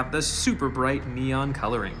not have the super bright neon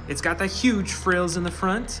coloring. It's got the huge frills in the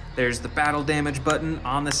front, there's the battle damage button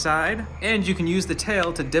on the side, and you can use the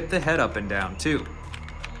tail to dip the head up and down too.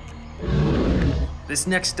 This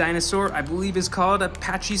next dinosaur, I believe, is called a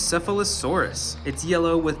Pachycephalosaurus. It's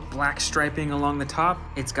yellow with black striping along the top.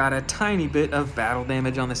 It's got a tiny bit of battle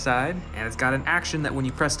damage on the side, and it's got an action that when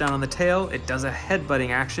you press down on the tail, it does a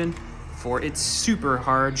headbutting action for its super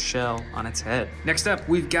hard shell on its head. Next up,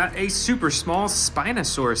 we've got a super small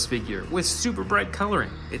Spinosaurus figure with super bright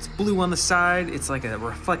coloring. It's blue on the side, it's like a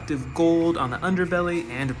reflective gold on the underbelly,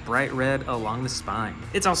 and bright red along the spine.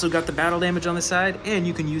 It's also got the battle damage on the side, and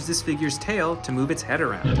you can use this figure's tail to move its head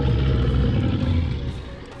around.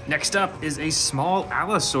 Next up is a small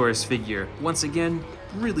Allosaurus figure, once again,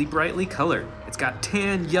 really brightly colored. It's got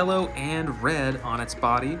tan, yellow, and red on its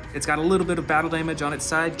body. It's got a little bit of battle damage on its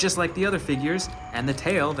side, just like the other figures, and the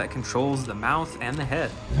tail that controls the mouth and the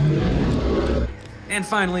head. And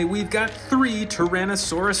finally, we've got 3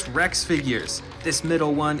 Tyrannosaurus Rex figures. This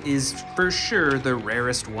middle one is for sure the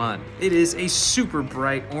rarest one. It is a super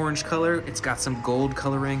bright orange color. It's got some gold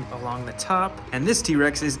coloring along the top. And this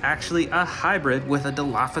T-Rex is actually a hybrid with a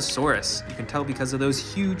Dilophosaurus. You can tell because of those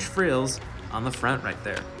huge frills on the front right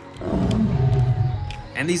there.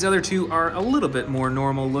 And these other 2 are a little bit more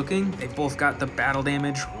normal looking. They both got the battle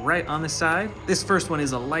damage right on the side. This first one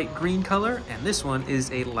is a light green color, and this one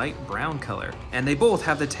is a light brown color. And they both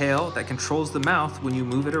have the tail that controls the mouth when you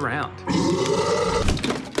move it around.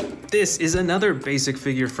 This is another basic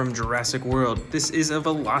figure from Jurassic World. This is a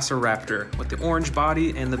Velociraptor with the orange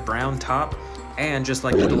body and the brown top. And just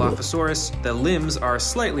like the Dilophosaurus, the limbs are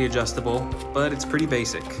slightly adjustable, but it's pretty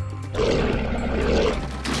basic.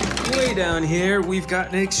 Way down here, we've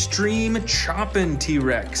got an extreme chompin'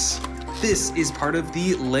 T-Rex. This is part of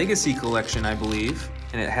the Legacy collection, I believe.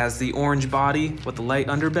 And it has the orange body with the light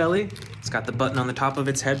underbelly. It's got the button on the top of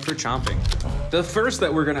its head for chomping. The first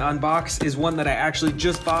that we're gonna unbox is one that I actually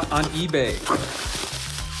just bought on eBay.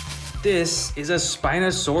 This is a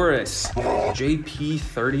Spinosaurus,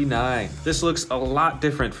 JP39. This looks a lot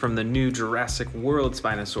different from the new Jurassic World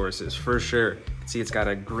Spinosauruses, for sure. See, it's got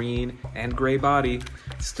a green and gray body.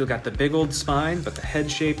 It's still got the big old spine, but the head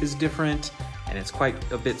shape is different, and it's quite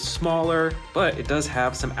a bit smaller, but it does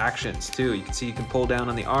have some actions too. You can see you can pull down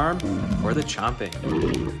on the arm for the chomping.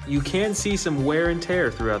 You can see some wear and tear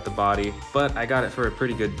throughout the body, but I got it for a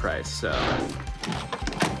pretty good price, so.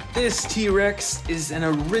 This T-Rex is an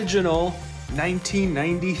original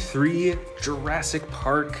 1993 Jurassic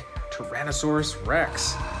Park Tyrannosaurus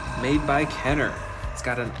Rex made by Kenner. It's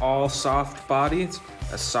got an all soft body, it's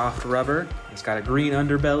a soft rubber, it's got a green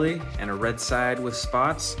underbelly and a red side with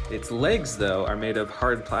spots. Its legs though are made of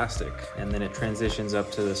hard plastic, and then it transitions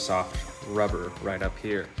up to the soft rubber right up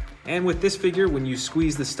here. And with this figure, when you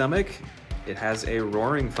squeeze the stomach, it has a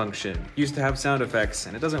roaring function. It used to have sound effects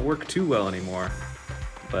and it doesn't work too well anymore.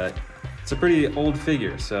 But it's a pretty old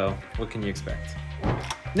figure, so what can you expect?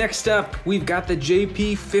 Next up, we've got the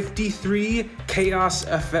JP53 Chaos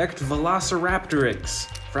Effect Velociraptorix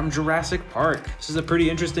from Jurassic Park. This is a pretty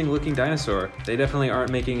interesting looking dinosaur. They definitely aren't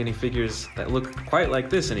making any figures that look quite like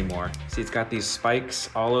this anymore. See, it's got these spikes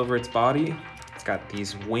all over its body. It's got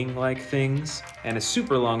these wing-like things and a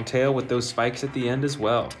super long tail with those spikes at the end as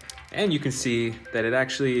well. And you can see that it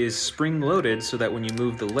actually is spring-loaded so that when you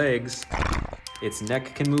move the legs, its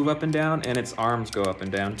neck can move up and down, and its arms go up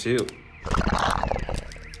and down too.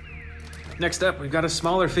 Next up, we've got a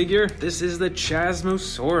smaller figure. This is the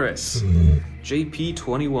Chasmosaurus,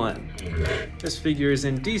 JP21. This figure is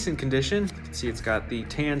in decent condition. You can see it's got the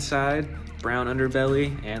tan side, brown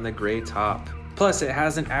underbelly, and the gray top. Plus, it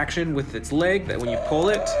has an action with its leg that when you pull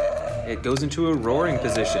it, it goes into a roaring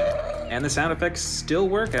position. And the sound effects still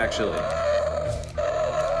work, actually.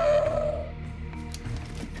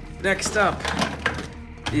 Next up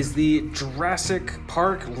is the Jurassic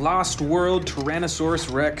Park Lost World Tyrannosaurus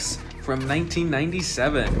Rex from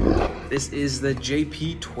 1997. This is the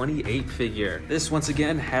JP28 figure. This once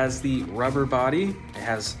again has the rubber body. It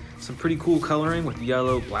has some pretty cool coloring with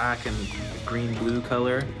yellow, black, and green blue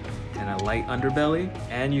color, and a light underbelly.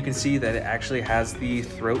 And you can see that it actually has the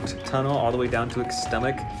throat tunnel all the way down to its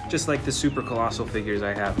stomach, just like the super colossal figures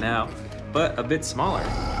I have now, but a bit smaller.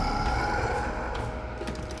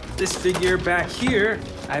 This figure back here,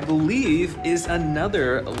 I believe, is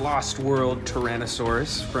another Lost World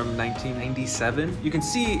Tyrannosaurus from 1997. You can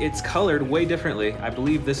see it's colored way differently. I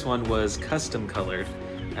believe this one was custom colored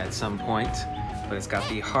at some point, but it's got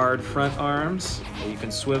the hard front arms that you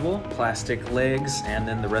can swivel, plastic legs, and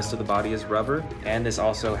then the rest of the body is rubber. And this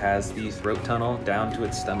also has the throat tunnel down to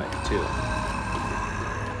its stomach too.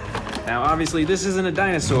 Now, obviously, this isn't a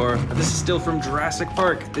dinosaur, but this is still from Jurassic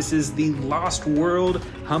Park. This is the Lost World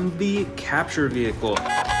Humvee capture vehicle.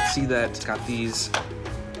 See that it's got these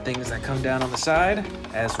things that come down on the side,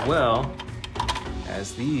 as well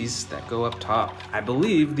as these that go up top. I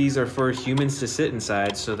believe these are for humans to sit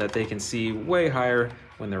inside so that they can see way higher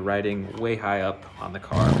when they're riding way high up on the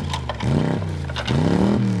car.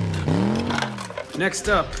 Next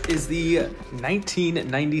up is the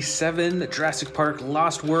 1997 Jurassic Park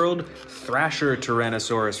Lost World Thrasher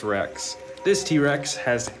Tyrannosaurus Rex. This T-Rex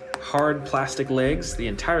has hard plastic legs. The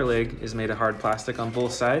entire leg is made of hard plastic on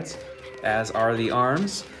both sides, as are the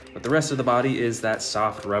arms, but the rest of the body is that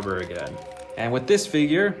soft rubber again. And with this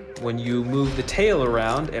figure, when you move the tail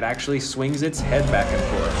around, it actually swings its head back and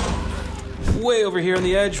forth. Way over here on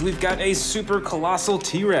the edge, we've got a super colossal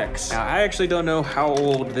T-Rex. Now, I actually don't know how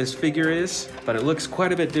old this figure is, but it looks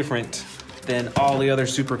quite a bit different than all the other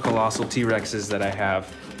super colossal T-Rexes that I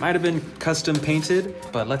have. Might have been custom painted,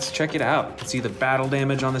 but let's check it out. You can see the battle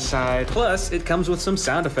damage on the side. Plus, it comes with some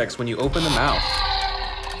sound effects when you open the mouth.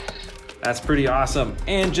 That's pretty awesome.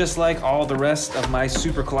 And just like all the rest of my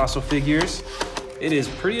super colossal figures, it is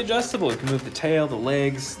pretty adjustable. You can move the tail, the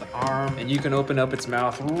legs, the arm, and you can open up its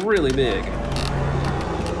mouth really big.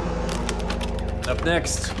 Up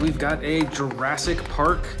next, we've got a Jurassic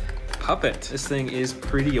Park puppet. This thing is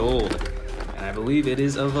pretty old, and I believe it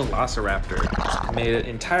is a Velociraptor. It's made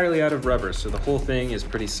entirely out of rubber, so the whole thing is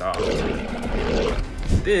pretty soft.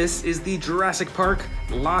 This is the Jurassic Park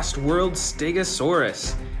Lost World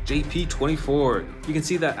Stegosaurus, JP24. You can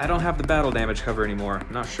see that I don't have the battle damage cover anymore.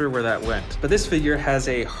 I'm not sure where that went. But this figure has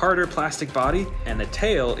a harder plastic body, and the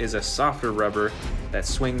tail is a softer rubber that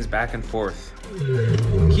swings back and forth.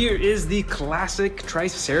 Here is the classic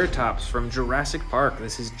Triceratops from Jurassic Park.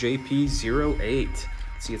 This is JP08.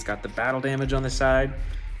 See, it's got the battle damage on the side,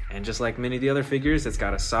 and just like many of the other figures, it's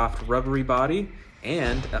got a soft rubbery body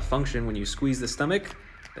and a function when you squeeze the stomach,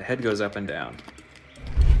 the head goes up and down.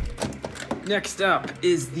 Next up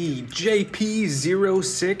is the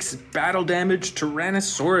JP06 battle damage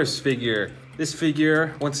Tyrannosaurus figure. This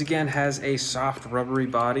figure, once again, has a soft rubbery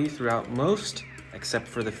body throughout most, except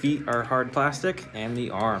for the feet are hard plastic and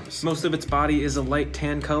the arms. Most of its body is a light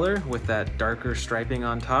tan color with that darker striping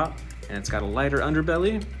on top, and it's got a lighter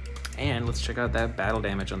underbelly. And let's check out that battle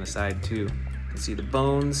damage on the side too. You can see the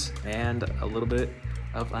bones and a little bit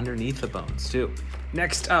of underneath the bones too.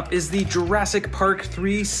 Next up is the Jurassic Park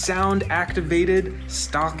 3 sound activated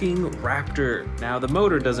stalking raptor. Now the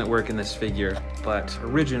motor doesn't work in this figure, but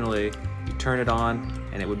originally you turn it on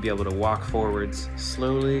and it would be able to walk forwards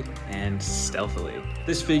slowly and stealthily.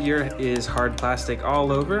 This figure is hard plastic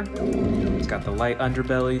all over. It's got the light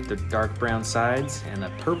underbelly, the dark brown sides, and a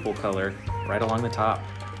purple color right along the top.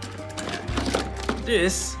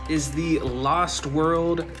 This is the Lost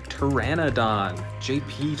World Pteranodon,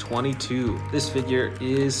 JP22. This figure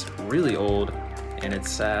is really old, and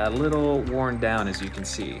it's a little worn down, as you can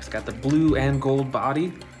see. It's got the blue and gold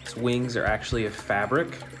body. Its wings are actually of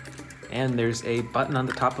fabric, and there's a button on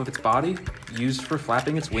the top of its body used for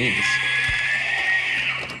flapping its wings.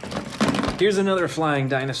 Here's another flying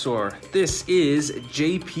dinosaur. This is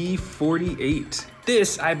JP48.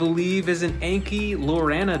 This, I believe, is an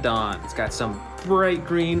Ankyloraniodon. It's got some bright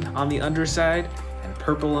green on the underside and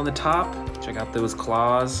purple on the top. Check out those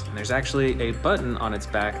claws. And there's actually a button on its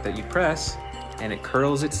back that you press, and it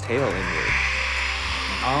curls its tail inward.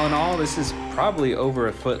 And all in all, this is probably over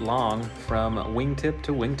a foot long from wingtip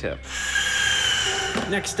to wingtip.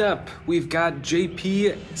 Next up, we've got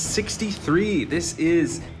JP63. This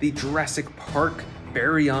is the Jurassic Park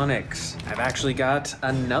Baryonyx. I've actually got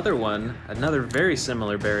another one, another very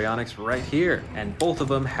similar Baryonyx right here. And both of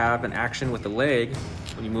them have an action with the leg.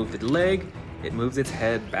 When you move the leg, it moves its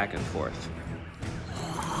head back and forth.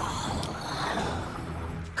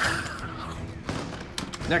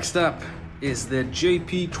 Next up is the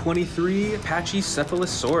JP23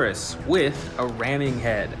 Pachycephalosaurus with a ramming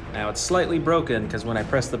head. Now it's slightly broken because when I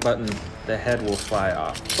press the button, the head will fly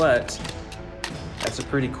off, but that's a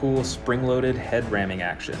pretty cool spring-loaded head ramming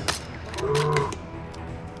action.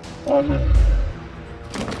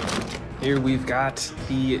 Here we've got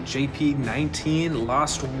the JP19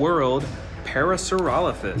 Lost World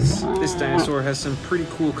Parasaurolophus. This dinosaur has some pretty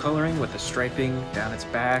cool coloring with the striping down its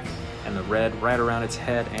back and the red right around its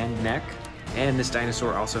head and neck. And this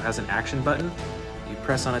dinosaur also has an action button. You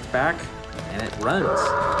press on its back and it runs.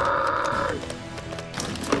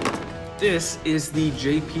 This is the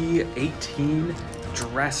JP18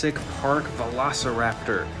 Jurassic Park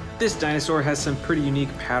Velociraptor. This dinosaur has some pretty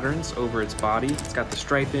unique patterns over its body. It's got the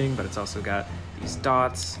striping, but it's also got these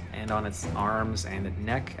dots and on its arms and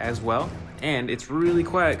neck as well. And it's really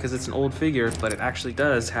quiet because it's an old figure, but it actually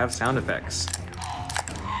does have sound effects.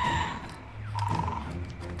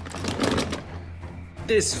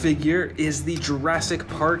 This figure is the Jurassic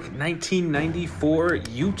Park 1994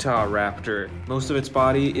 Utah Raptor. Most of its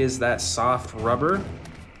body is that soft rubber,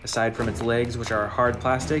 aside from its legs, which are hard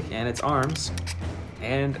plastic, and its arms.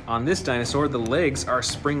 And on this dinosaur, the legs are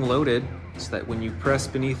spring-loaded, so that when you press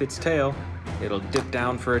beneath its tail, it'll dip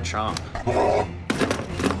down for a chomp.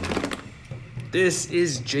 This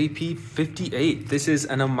is JP58. This is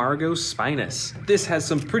an Amargospinus. This has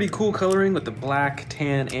some pretty cool coloring with the black,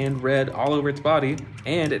 tan, and red all over its body,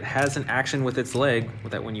 and it has an action with its leg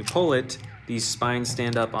that when you pull it, these spines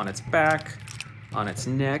stand up on its back, on its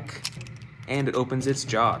neck, and it opens its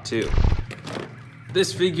jaw too.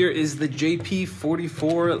 This figure is the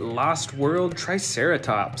JP44 Lost World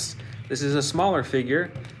Triceratops. This is a smaller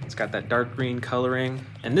figure. It's got that dark green coloring.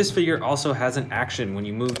 And this figure also has an action. When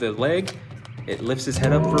you move the leg, it lifts his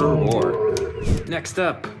head up for a roar. Next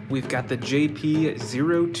up, we've got the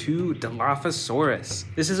JP02 Dilophosaurus.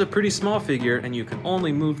 This is a pretty small figure and you can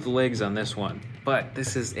only move the legs on this one. But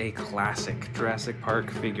this is a classic Jurassic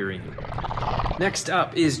Park figurine. Next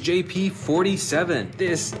up is JP47.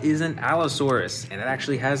 This is an Allosaurus, and it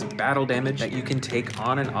actually has battle damage that you can take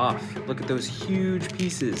on and off. Look at those huge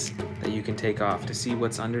pieces that you can take off to see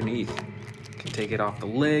what's underneath. You can take it off the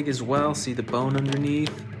leg as well, see the bone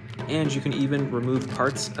underneath, and you can even remove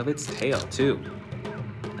parts of its tail too.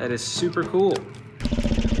 That is super cool.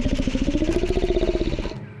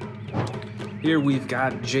 Here we've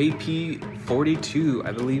got JP42.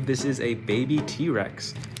 I believe this is a baby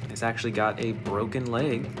T-Rex. It's actually got a broken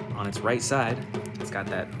leg on its right side. It's got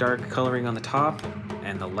that dark coloring on the top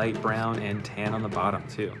and the light brown and tan on the bottom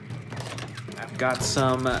too. I've got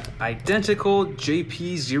some identical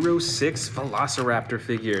JP06 Velociraptor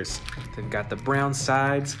figures. They've got the brown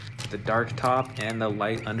sides, the dark top, and the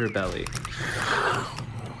light underbelly.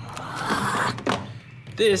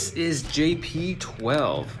 This is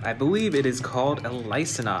JP12. I believe it is called a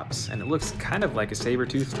Lycinops, and it looks kind of like a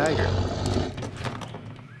saber-toothed tiger.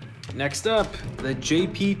 Next up, the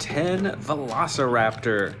JP10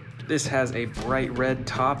 Velociraptor. This has a bright red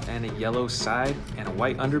top and a yellow side and a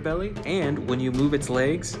white underbelly, and when you move its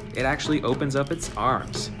legs, it actually opens up its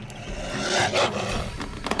arms.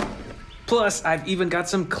 Plus, I've even got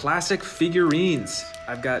some classic figurines.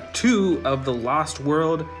 I've got 2 of the Lost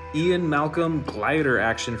World Ian Malcolm glider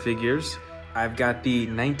action figures. I've got the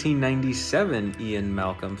 1997 Ian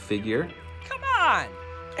Malcolm figure. Come on!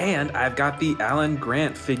 And I've got the Alan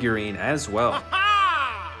Grant figurine as well.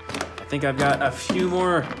 I think I've got a few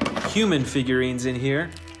more human figurines in here.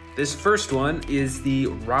 This first one is the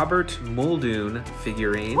Robert Muldoon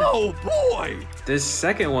figurine. Oh boy! This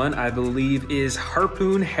second one, I believe, is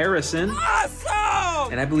Harpoon Harrison.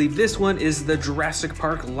 Awesome! And I believe this one is the Jurassic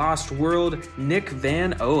Park Lost World Nick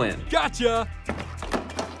Van Owen. Gotcha!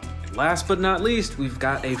 Last but not least, we've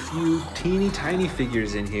got a few teeny tiny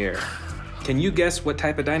figures in here. Can you guess what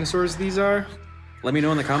type of dinosaurs these are? Let me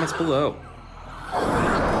know in the comments below.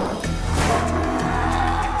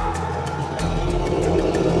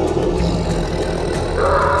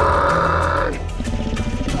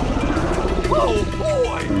 Oh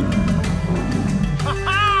boy!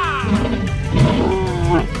 Ha-ha!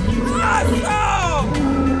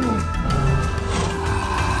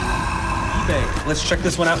 eBay. Let's check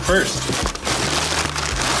this one out first.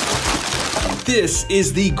 This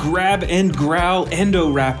is the Grab and Growl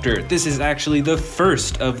Endoraptor. This is actually the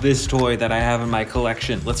first of this toy that I have in my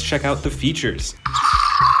collection. Let's check out the features.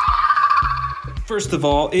 First of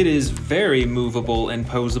all, it is very movable and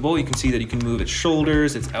posable. You can see that you can move its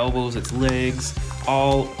shoulders, its elbows, its legs,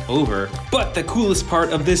 all over. But the coolest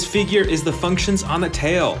part of this figure is the functions on the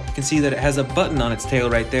tail. You can see that it has a button on its tail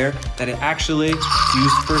right there that it actually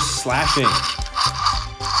used for slashing.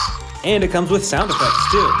 And it comes with sound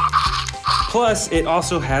effects too. Plus, it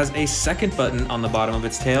also has a second button on the bottom of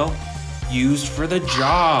its tail, used for the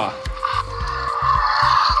jaw.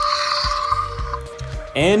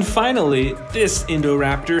 And finally, this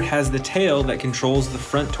Indoraptor has the tail that controls the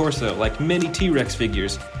front torso, like many T-Rex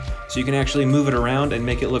figures. So you can actually move it around and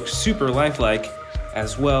make it look super lifelike,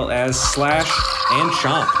 as well as slash and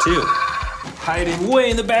chomp too. Hiding way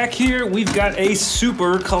in the back here, we've got a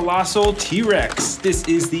super colossal T-Rex. This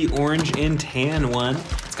is the orange and tan one.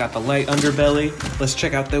 It's got the light underbelly. Let's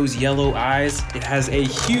check out those yellow eyes. It has a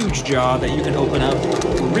huge jaw that you can open up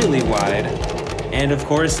really wide. And of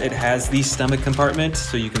course, it has the stomach compartment,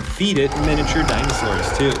 so you can feed it miniature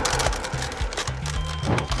dinosaurs too.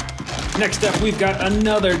 Next up, we've got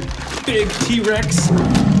another big T-Rex.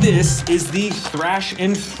 This is the Thrash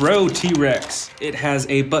and Throw T-Rex. It has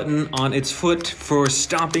a button on its foot for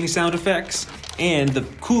stomping sound effects. And the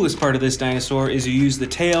coolest part of this dinosaur is you use the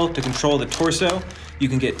tail to control the torso. You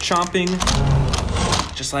can get chomping,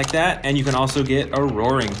 just like that, and you can also get a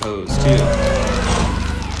roaring pose too.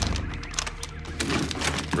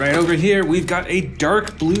 Right over here, we've got a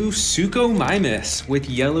dark blue Suchomimus with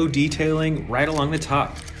yellow detailing right along the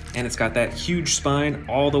top. And it's got that huge spine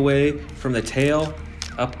all the way from the tail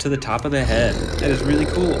up to the top of the head. That is really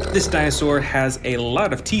cool. This dinosaur has a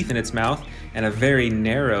lot of teeth in its mouth and a very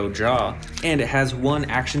narrow jaw. And it has one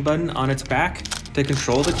action button on its back to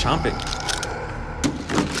control the chomping.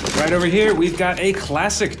 Right over here, we've got a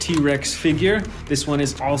classic T-Rex figure. This one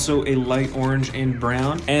is also a light orange and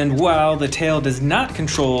brown. And while the tail does not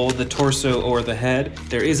control the torso or the head,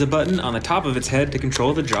 there is a button on the top of its head to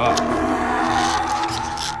control the jaw.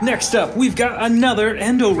 Next up, we've got another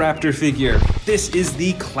Endoraptor figure. This is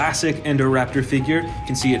the classic Indoraptor figure. You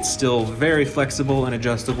can see it's still very flexible and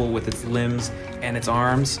adjustable with its limbs and its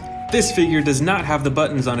arms. This figure does not have the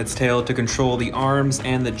buttons on its tail to control the arms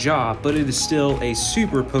and the jaw, but it is still a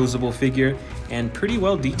super posable figure and pretty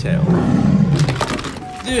well detailed.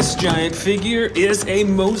 This giant figure is a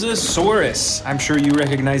Mosasaurus. I'm sure you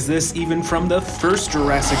recognize this even from the first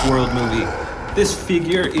Jurassic World movie. This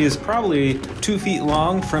figure is probably 2 feet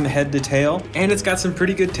long from head to tail, and it's got some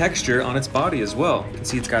pretty good texture on its body as well. You can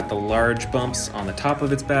see it's got the large bumps on the top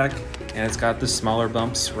of its back, and it's got the smaller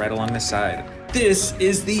bumps right along the side. This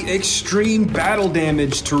is the extreme battle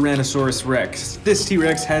damage Tyrannosaurus Rex. This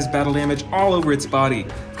T-Rex has battle damage all over its body.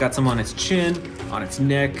 It's got some on its chin, on its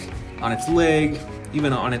neck, on its leg,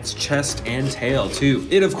 even on its chest and tail too.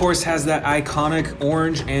 It of course has that iconic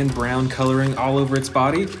orange and brown coloring all over its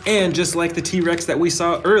body, and just like the T-Rex that we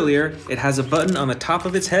saw earlier, it has a button on the top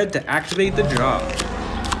of its head to activate the jaw.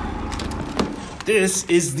 This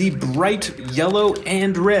is the bright yellow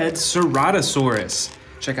and red Ceratosaurus.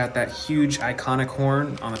 Check out that huge iconic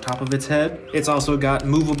horn on the top of its head. It's also got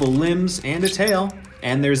movable limbs and a tail,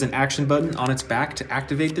 and there's an action button on its back to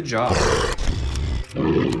activate the jaw.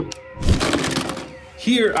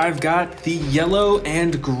 Here I've got the yellow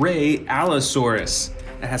and gray Allosaurus.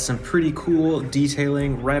 It has some pretty cool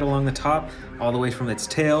detailing right along the top, all the way from its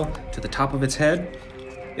tail to the top of its head.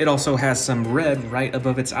 It also has some red right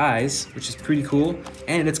above its eyes, which is pretty cool,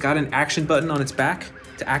 and it's got an action button on its back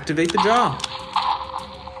to activate the jaw.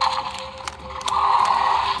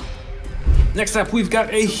 Next up, we've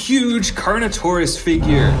got a huge Carnotaurus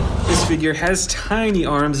figure. This figure has tiny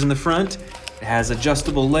arms in the front. It has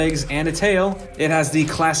adjustable legs and a tail. It has the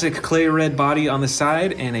classic clay red body on the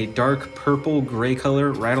side and a dark purple gray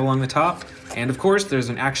color right along the top. And of course, there's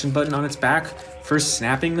an action button on its back for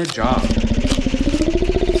snapping the jaw.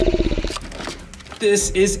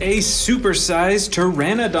 This is a supersized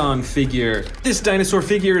Pteranodon figure. This dinosaur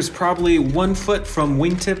figure is probably 1 foot from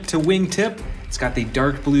wingtip to wingtip. It's got the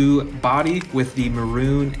dark blue body with the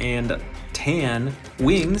maroon and tan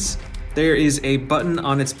wings. There is a button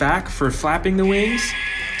on its back for flapping the wings,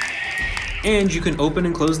 and you can open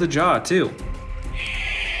and close the jaw too.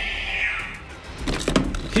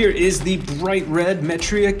 Here is the bright red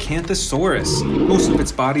Metriacanthosaurus. Most of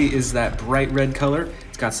its body is that bright red color.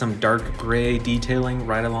 It's got some dark gray detailing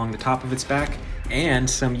right along the top of its back, and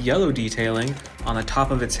some yellow detailing on the top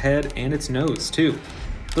of its head and its nose too.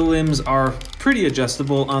 The limbs are pretty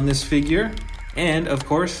adjustable on this figure, and of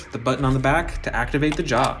course, the button on the back to activate the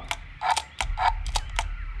jaw.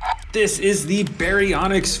 This is the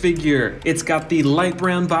Baryonyx figure. It's got the light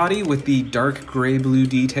brown body with the dark gray-blue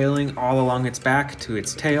detailing all along its back to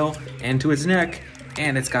its tail and to its neck,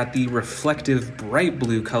 and it's got the reflective bright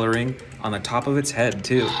blue coloring on the top of its head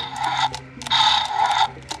too.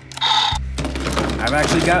 I've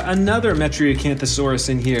actually got another Metriacanthosaurus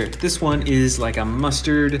in here. This one is like a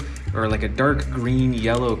mustard or like a dark green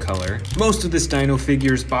yellow color. Most of this dino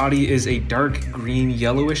figure's body is a dark green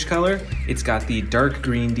yellowish color. It's got the dark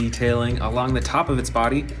green detailing along the top of its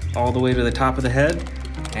body all the way to the top of the head,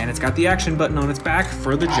 and it's got the action button on its back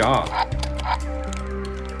for the jaw.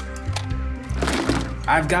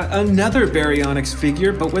 I've got another Baryonyx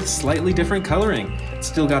figure, but with slightly different coloring. It's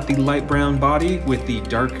still got the light brown body with the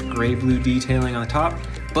dark gray-blue detailing on the top,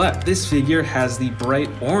 but this figure has the bright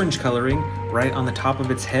orange coloring right on the top of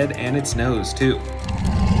its head and its nose too.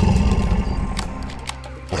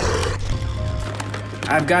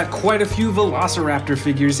 I've got quite a few Velociraptor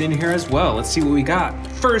figures in here as well. Let's see what we got.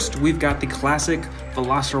 First, we've got the classic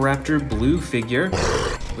Velociraptor blue figure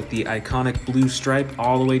with the iconic blue stripe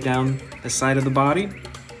all the way down the side of the body.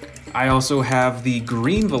 I also have the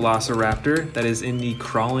green Velociraptor that is in the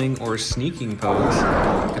crawling or sneaking pose.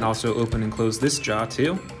 You can also open and close this jaw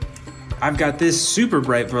too. I've got this super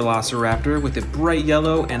bright Velociraptor with the bright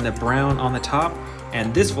yellow and the brown on the top,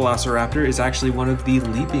 and this Velociraptor is actually one of the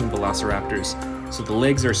leaping Velociraptors. So the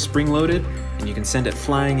legs are spring-loaded and you can send it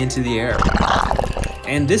flying into the air.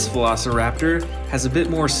 And this Velociraptor has a bit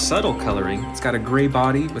more subtle coloring. It's got a gray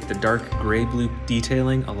body with the dark gray-blue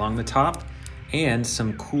detailing along the top, and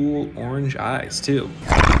some cool orange eyes too.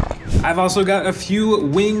 I've also got a few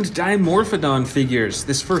winged Dimorphodon figures.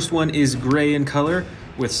 This first one is gray in color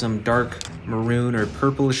with some dark maroon or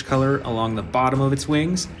purplish color along the bottom of its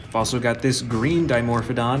wings. I've also got this green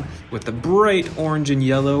Dimorphodon with the bright orange and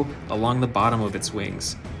yellow along the bottom of its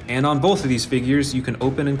wings. And on both of these figures, you can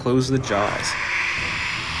open and close the jaws.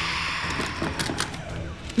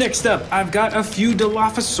 Next up, I've got a few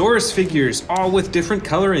Dilophosaurus figures, all with different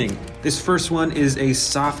coloring. This first one is a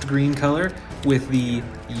soft green color with the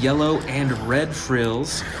yellow and red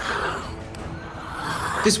frills.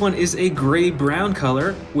 This one is a gray-brown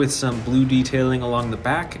color with some blue detailing along the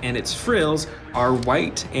back, and its frills are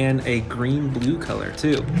white and a green-blue color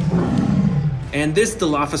too. And this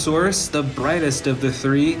Dilophosaurus, the brightest of the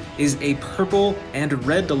three, is a purple and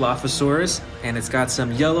red Dilophosaurus, and it's got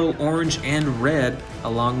some yellow, orange, and red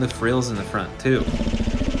along the frills in the front too.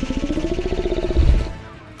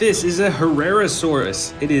 This is a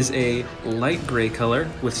Herrerasaurus. It is a light gray color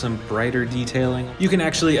with some brighter detailing. You can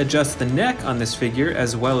actually adjust the neck on this figure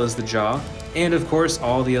as well as the jaw, and of course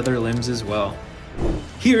all the other limbs as well.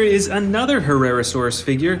 Here is another Herrerasaurus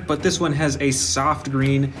figure, but this one has a soft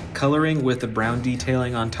green coloring with the brown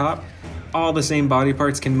detailing on top. All the same body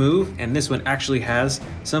parts can move, and this one actually has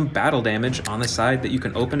some battle damage on the side that you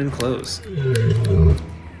can open and close.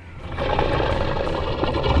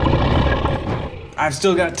 I've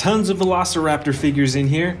still got tons of Velociraptor figures in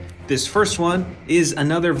here. This first one is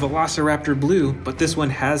another Velociraptor blue, but this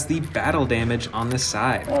one has the battle damage on the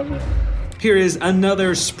side. Here is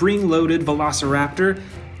another spring-loaded Velociraptor.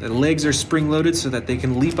 The legs are spring-loaded so that they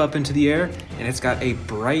can leap up into the air, and it's got a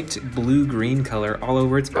bright blue-green color all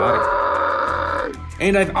over its body.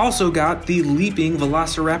 And I've also got the leaping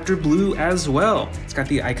Velociraptor blue as well. It's got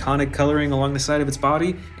the iconic coloring along the side of its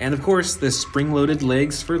body, and of course the spring-loaded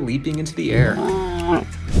legs for leaping into the air.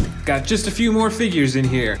 Got just a few more figures in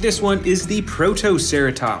here. This one is the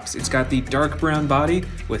Protoceratops. It's got the dark brown body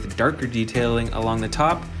with darker detailing along the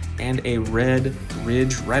top and a red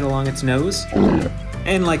ridge right along its nose.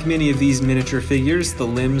 And like many of these miniature figures, the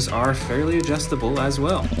limbs are fairly adjustable as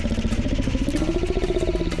well.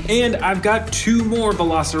 And I've got two more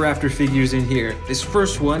Velociraptor figures in here. This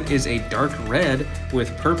first one is a dark red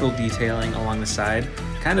with purple detailing along the side,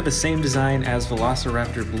 kind of the same design as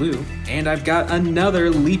Velociraptor blue. And I've got another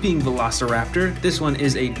leaping Velociraptor. This one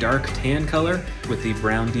is a dark tan color with the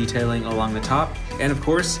brown detailing along the top, and of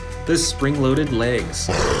course, the spring-loaded legs.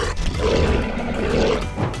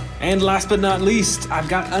 And last but not least, I've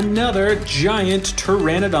got another giant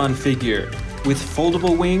Pteranodon figure with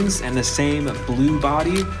foldable wings and the same blue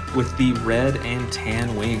body with the red and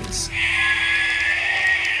tan wings.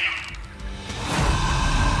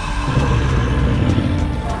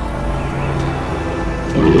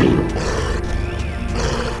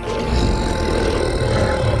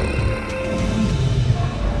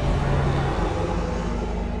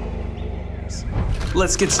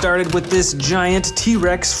 Let's get started with this giant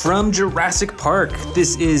T-Rex from Jurassic Park.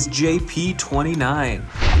 This is JP29.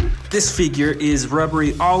 This figure is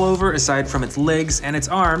rubbery all over aside from its legs and its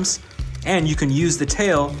arms, and you can use the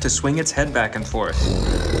tail to swing its head back and forth.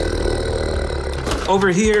 Over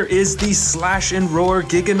here is the Slash and Roar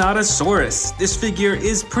Giganotosaurus. This figure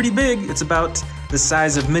is pretty big. It's about the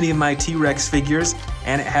size of many of my T-Rex figures,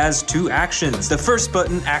 and it has two actions. The first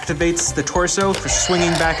button activates the torso for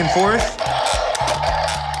swinging back and forth,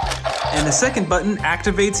 and the second button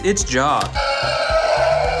activates its jaw.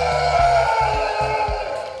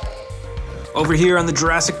 Over here on the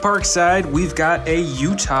Jurassic Park side, we've got a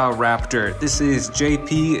Utah Raptor. This is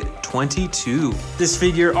JP22. This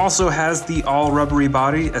figure also has the all rubbery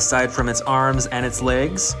body aside from its arms and its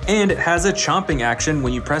legs, and it has a chomping action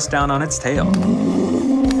when you press down on its tail.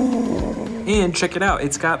 And check it out,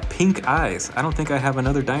 it's got pink eyes. I don't think I have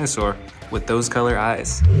another dinosaur with those color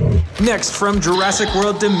eyes. Next, from Jurassic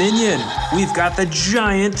World Dominion, we've got the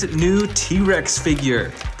giant new T-Rex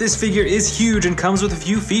figure. This figure is huge and comes with a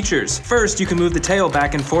few features. First, you can move the tail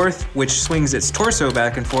back and forth, which swings its torso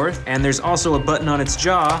back and forth, and there's also a button on its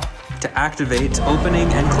jaw to activate opening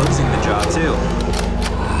and closing the jaw too.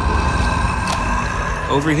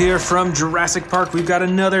 Over here from Jurassic Park, we've got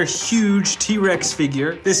another huge T-Rex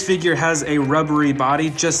figure. This figure has a rubbery body,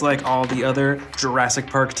 just like all the other Jurassic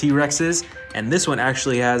Park T-Rexes, and this one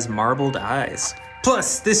actually has marbled eyes.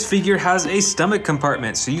 Plus, this figure has a stomach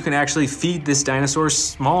compartment, so you can actually feed this dinosaur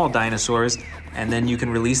small dinosaurs, and then you can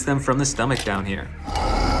release them from the stomach down here.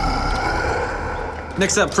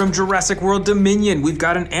 Next up, from Jurassic World Dominion, we've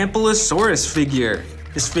got an Ampulosaurus figure.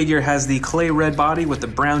 This figure has the clay red body with the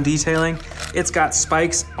brown detailing. It's got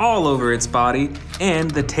spikes all over its body,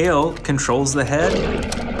 and the tail controls the head,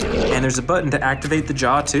 and there's a button to activate the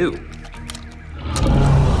jaw too.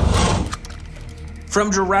 From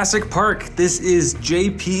Jurassic Park, this is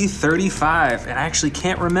JP35, and I actually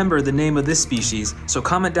can't remember the name of this species, so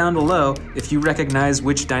comment down below if you recognize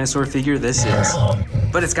which dinosaur figure this is.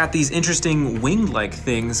 But it's got these interesting wing-like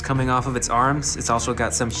things coming off of its arms. It's also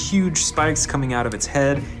got some huge spikes coming out of its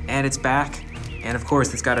head and its back, and of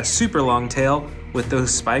course it's got a super long tail with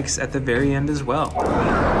those spikes at the very end as well.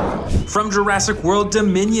 From Jurassic World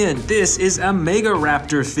Dominion, this is a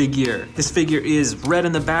Megaraptor figure. This figure is red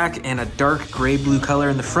in the back and a dark gray-blue color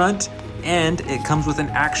in the front. and it comes with an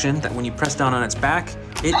action that when you press down on its back,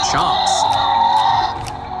 it chomps.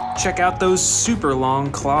 Check out those super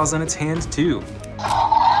long claws on its hand too.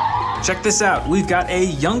 Check this out, we've got a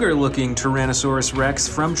younger looking Tyrannosaurus Rex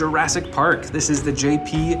from Jurassic Park. This is the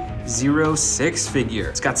JP06 figure.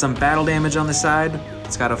 It's got some battle damage on the side,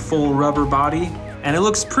 it's got a full rubber body, and it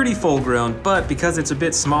looks pretty full grown, but because it's a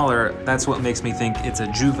bit smaller, that's what makes me think it's a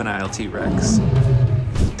juvenile T-Rex.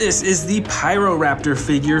 This is the Pyroraptor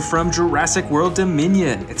figure from Jurassic World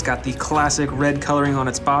Dominion. It's got the classic red coloring on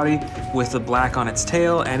its body with the black on its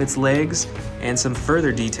tail and its legs, and some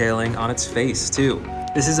further detailing on its face too.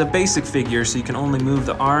 This is a basic figure, so you can only move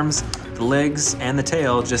the arms, the legs, and the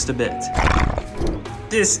tail just a bit.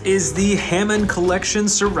 This is the Hammond Collection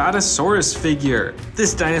Ceratosaurus figure.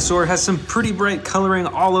 This dinosaur has some pretty bright coloring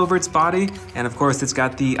all over its body, and of course it's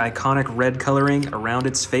got the iconic red coloring around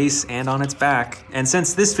its face and on its back. And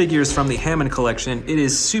since this figure is from the Hammond Collection, it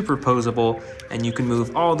is super posable, and you can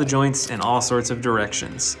move all the joints in all sorts of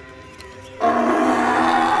directions.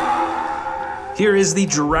 Here is the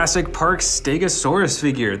Jurassic Park Stegosaurus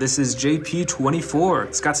figure. This is JP24.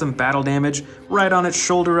 It's got some battle damage right on its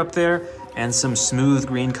shoulder up there, and some smooth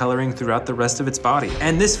green coloring throughout the rest of its body.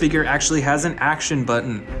 And this figure actually has an action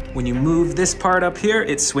button. When you move this part up here,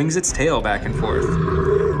 it swings its tail back and forth.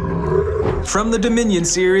 From the Dominion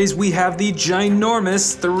series, we have the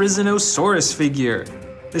ginormous Therizinosaurus figure.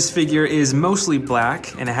 This figure is mostly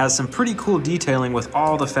black, and it has some pretty cool detailing with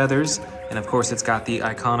all the feathers, and of course it's got the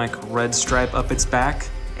iconic red stripe up its back,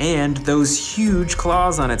 and those huge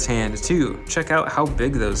claws on its hand too. Check out how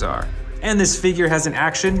big those are. And this figure has an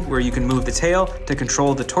action where you can move the tail to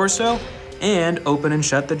control the torso, and open and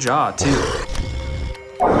shut the jaw too.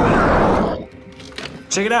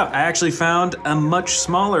 Check it out, I actually found a much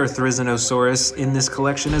smaller Therizinosaurus in this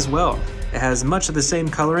collection as well. It has much of the same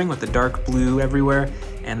coloring with the dark blue everywhere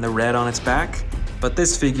and the red on its back, but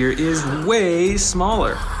this figure is way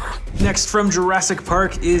smaller. Next from Jurassic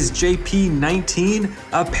Park is JP19,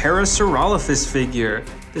 a Parasaurolophus figure.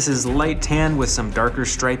 This is light tan with some darker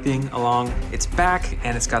striping along its back,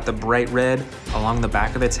 and it's got the bright red along the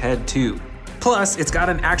back of its head too. Plus, it's got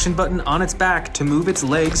an action button on its back to move its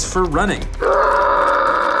legs for running.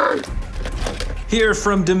 Here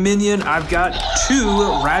from Dominion, I've got two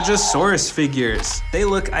Rajasaurus figures. They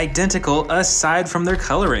look identical aside from their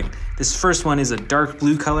coloring. This first one is a dark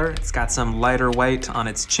blue color. It's got some lighter white on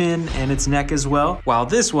its chin and its neck as well, while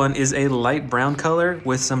this one is a light brown color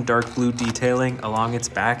with some dark blue detailing along its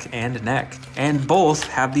back and neck. And both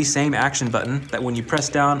have the same action button that when you press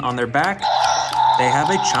down on their back, they have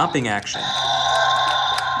a chomping action.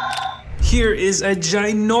 Here is a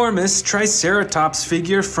ginormous Triceratops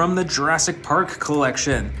figure from the Jurassic Park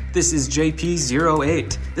collection. This is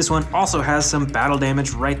JP08. This one also has some battle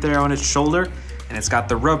damage right there on its shoulder, and it's got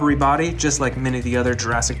the rubbery body, just like many of the other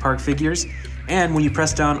Jurassic Park figures. And when you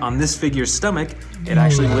press down on this figure's stomach, it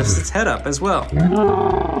actually lifts its head up as well.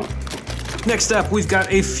 Next up, we've got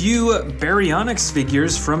a few Baryonyx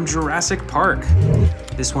figures from Jurassic Park.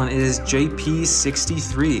 This one is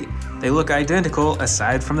JP63. They look identical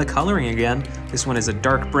aside from the coloring again. This one is a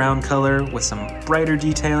dark brown color with some brighter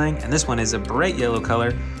detailing, and this one is a bright yellow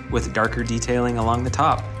color with darker detailing along the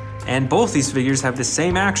top. And both these figures have the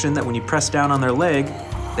same action that when you press down on their leg,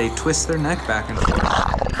 they twist their neck back and forth.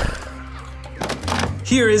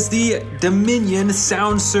 Here is the Dominion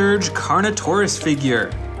Sound Surge Carnotaurus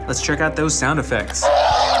figure. Let's check out those sound effects.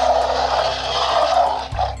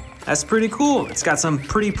 That's pretty cool. It's got some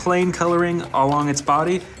pretty plain coloring along its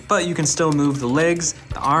body, but you can still move the legs,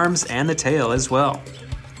 the arms, and the tail as well.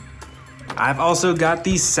 I've also got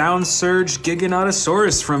the Sound Surge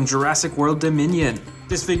Giganotosaurus from Jurassic World Dominion.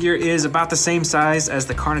 This figure is about the same size as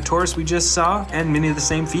the Carnotaurus we just saw, and many of the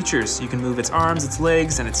same features. You can move its arms, its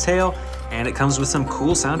legs, and its tail, and it comes with some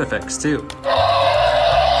cool sound effects too.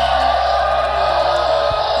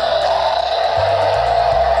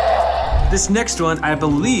 This next one, I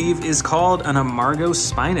believe, is called an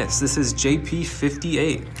Amargospinus. This is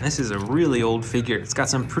JP58. This is a really old figure. It's got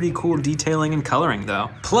some pretty cool detailing and coloring though.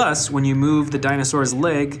 Plus, when you move the dinosaur's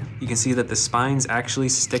leg, you can see that the spines actually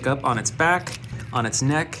stick up on its back, on its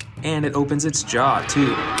neck, and it opens its jaw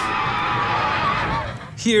too.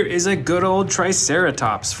 Here is a good old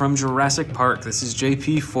Triceratops from Jurassic Park. This is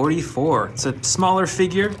JP44. It's a smaller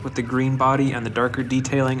figure with the green body and the darker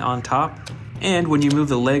detailing on top. And when you move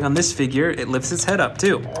the leg on this figure, it lifts its head up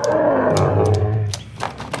too.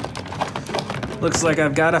 Looks like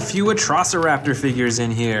I've got a few Atrociraptor figures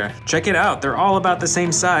in here. Check it out, they're all about the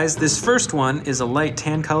same size. This first one is a light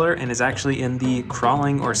tan color and is actually in the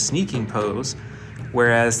crawling or sneaking pose.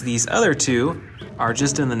 whereas these other two are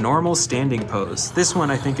just in the normal standing pose. This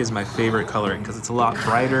one I think is my favorite coloring because it's a lot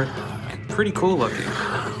brighter and pretty cool looking.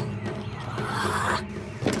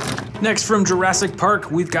 Next from Jurassic Park,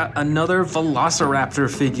 we've got another Velociraptor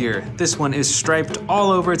figure. This one is striped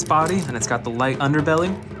all over its body and it's got the light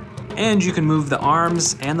underbelly. And you can move the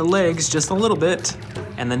arms and the legs just a little bit.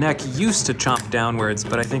 And the neck used to chomp downwards,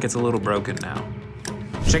 but I think it's a little broken now.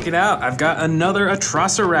 Check it out, I've got another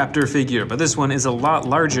Atrociraptor figure, but this one is a lot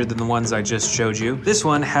larger than the ones I just showed you. This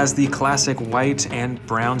one has the classic white and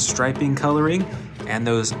brown striping coloring, and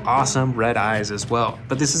those awesome red eyes as well.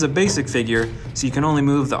 But this is a basic figure, so you can only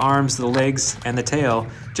move the arms, the legs, and the tail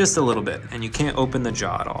just a little bit, and you can't open the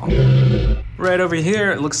jaw at all. Right over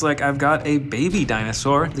here, it looks like I've got a baby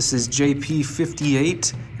dinosaur. This is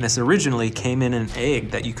JP58, and this originally came in an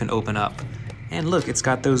egg that you can open up. And look, it's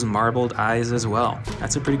got those marbled eyes as well.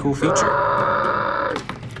 That's a pretty cool feature.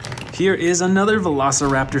 Here is another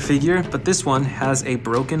Velociraptor figure, but this one has a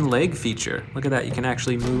broken leg feature. Look at that, you can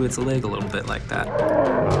actually move its leg a little bit like that.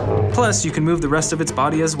 Plus, you can move the rest of its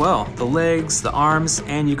body as well. The legs, the arms,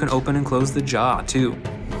 and you can open and close the jaw too.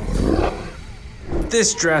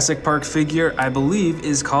 This Jurassic Park figure, I believe,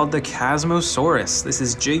 is called the Compsognathus. This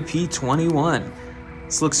is JP21.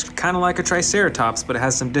 This looks kind of like a Triceratops, but it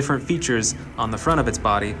has some different features on the front of its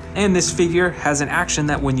body. And this figure has an action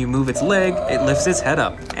that when you move its leg, it lifts its head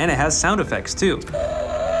up. And it has sound effects too.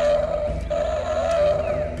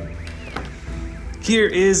 Here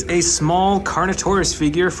is a small Carnotaurus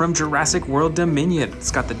figure from Jurassic World Dominion.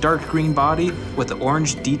 It's got the dark green body with the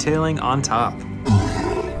orange detailing on top.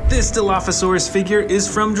 This Dilophosaurus figure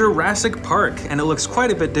is from Jurassic Park, and it looks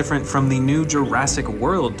quite a bit different from the new Jurassic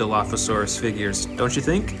World Dilophosaurus figures, don't you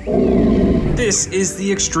think? This is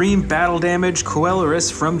the extreme battle damage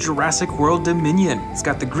Coelurus from Jurassic World Dominion. It's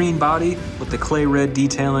got the green body with the clay red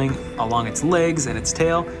detailing along its legs and its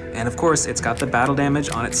tail, and of course it's got the battle damage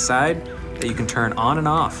on its side that you can turn on and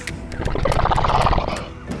off.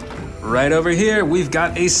 Right over here, we've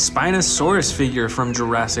got a Spinosaurus figure from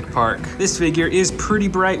Jurassic Park. This figure is pretty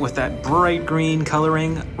bright with that bright green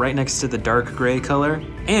coloring right next to the dark gray color.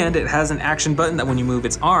 And it has an action button that when you move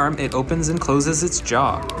its arm, it opens and closes its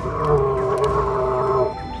jaw.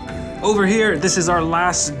 Over here, this is our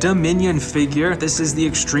last Dominion figure. This is the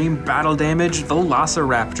extreme battle damage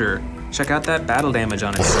Velociraptor. Check out that battle damage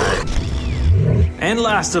on its side. And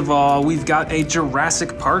last of all, we've got a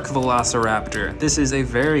Jurassic Park Velociraptor. This is a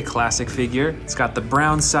very classic figure. It's got the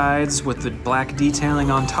brown sides with the black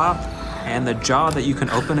detailing on top and the jaw that you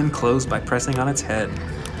can open and close by pressing on its head.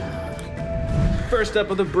 First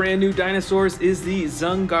up of the brand new dinosaurs is the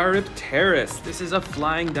Zungaripterus. This is a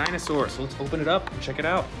flying dinosaur, so let's open it up and check it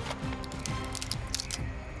out.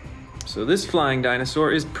 So this flying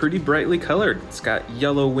dinosaur is pretty brightly colored. It's got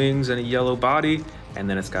yellow wings and a yellow body. And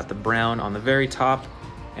then it's got the brown on the very top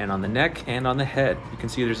and on the neck and on the head. You can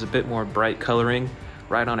see there's a bit more bright coloring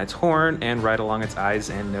right on its horn and right along its eyes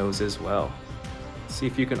and nose as well. See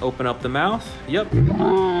if you can open up the mouth. Yep.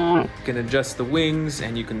 You can adjust the wings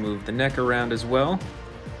and you can move the neck around as well.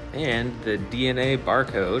 And the DNA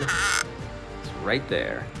barcode is right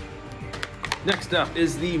there. Next up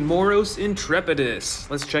is the Moros Intrepidus.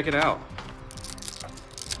 Let's check it out.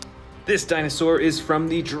 This dinosaur is from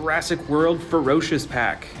the Jurassic World Ferocious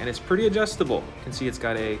pack, and it's pretty adjustable. You can see it's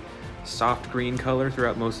got a soft green color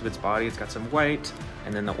throughout most of its body. It's got some white,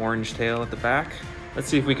 and then the orange tail at the back. Let's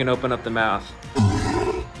see if we can open up the mouth.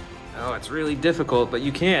 Oh, it's really difficult, but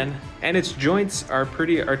you can. And its joints are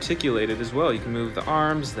pretty articulated as well. You can move the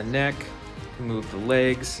arms, the neck, you can move the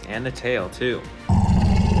legs, and the tail too.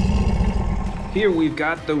 Here we've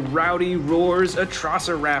got the Rowdy Roars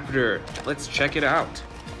Atrociraptor. Let's check it out.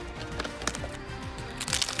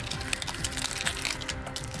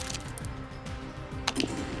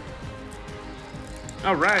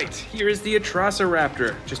 All right, here is the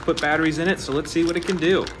Atrociraptor. Just put batteries in it, so let's see what it can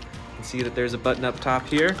do. You can see that there's a button up top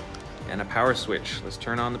here and a power switch. Let's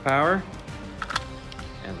turn on the power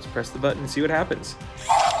and let's press the button and see what happens.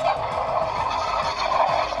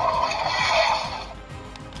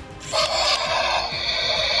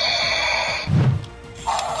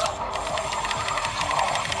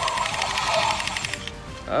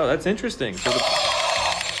 Oh, that's interesting.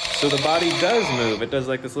 So the body does move. It does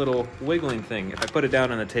like this little wiggling thing. If I put it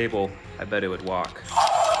down on the table, I bet it would walk.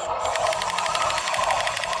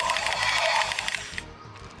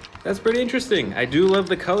 That's pretty interesting. I do love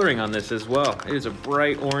the coloring on this as well. It is a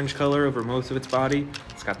bright orange color over most of its body.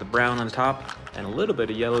 It's got the brown on the top and a little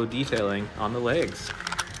bit of yellow detailing on the legs.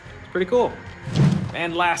 It's pretty cool.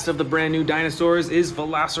 And last of the brand new dinosaurs is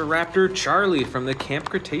Velociraptor Charlie from the Camp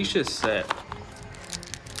Cretaceous set.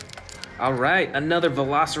 All right, another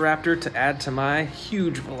Velociraptor to add to my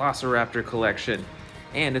huge Velociraptor collection.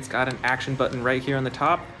 And it's got an action button right here on the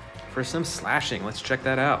top for some slashing. Let's check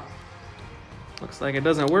that out. Looks like it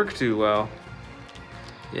doesn't work too well.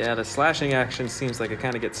 Yeah, the slashing action seems like it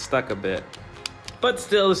kind of gets stuck a bit. But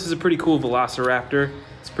still, this is a pretty cool Velociraptor.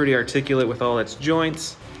 It's pretty articulate with all its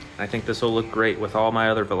joints. I think this will look great with all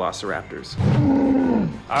my other Velociraptors.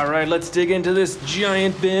 All right, let's dig into this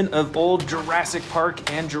giant bin of old Jurassic Park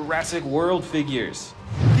and Jurassic World figures.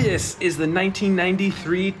 This is the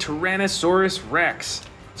 1993 Tyrannosaurus Rex.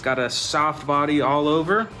 It's got a soft body all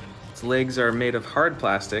over. Its legs are made of hard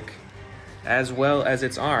plastic, as well as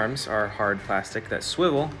its arms are hard plastic that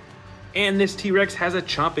swivel. And this T-Rex has a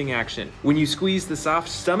chomping action. When you squeeze the soft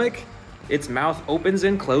stomach, its mouth opens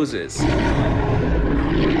and closes.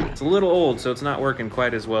 It's a little old, so it's not working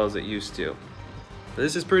quite as well as it used to. But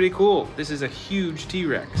this is pretty cool. This is a huge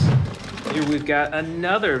T-Rex. Here we've got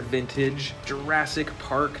another vintage Jurassic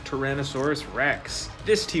Park Tyrannosaurus Rex.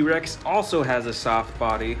 This T-Rex also has a soft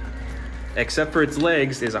body, except for its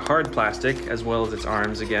legs is a hard plastic, as well as its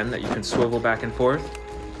arms again, that you can swivel back and forth.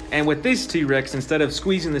 And with this T-Rex, instead of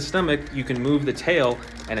squeezing the stomach, you can move the tail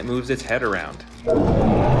and it moves its head around.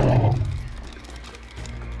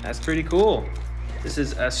 That's pretty cool. This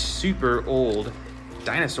is a super old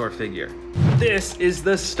dinosaur figure. This is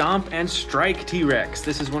the Stomp and Strike T-Rex.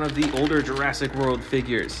 This is one of the older Jurassic World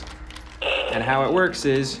figures. And how it works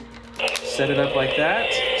is, set it up like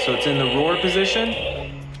that, so it's in the roar position,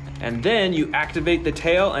 and then you activate the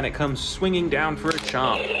tail and it comes swinging down for a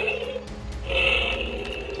chomp.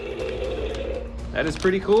 That is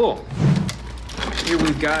pretty cool. Here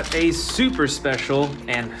we've got a super special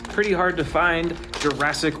and pretty hard to find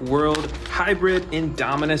Jurassic World hybrid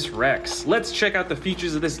Indominus Rex. Let's check out the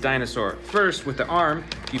features of this dinosaur. First, with the arm,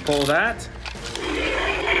 you pull that,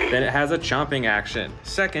 then it has a chomping action.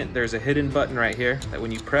 Second, there's a hidden button right here that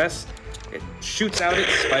when you press, it shoots out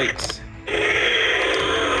its spikes.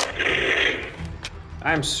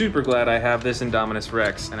 I'm super glad I have this Indominus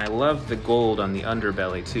Rex, and I love the gold on the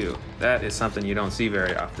underbelly too. That is something you don't see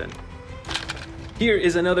very often. Here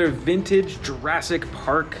is another vintage Jurassic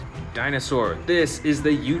Park dinosaur. This is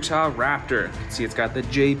the Utah Raptor. You can see it's got the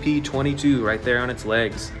JP22 right there on its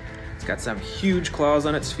legs. It's got some huge claws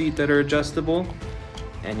on its feet that are adjustable,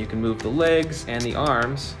 and you can move the legs and the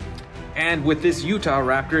arms. And with this Utah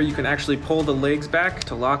Raptor, you can actually pull the legs back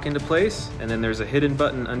to lock into place, and then there's a hidden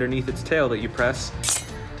button underneath its tail that you press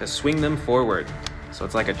to swing them forward. So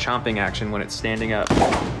it's like a chomping action when it's standing up.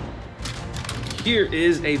 Here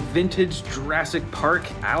is a vintage Jurassic Park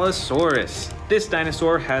Allosaurus. This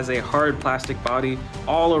dinosaur has a hard plastic body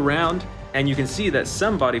all around, and you can see that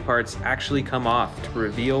some body parts actually come off to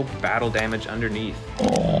reveal battle damage underneath.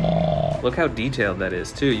 Look how detailed that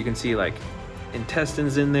is too. You can see like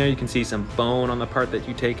intestines in there, you can see some bone on the part that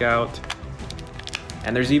you take out.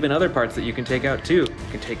 And there's even other parts that you can take out too. You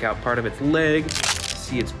can take out part of its leg,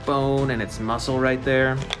 see its bone and its muscle right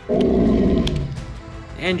there.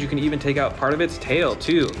 And you can even take out part of its tail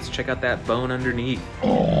too. Let's check out that bone underneath.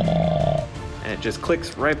 And it just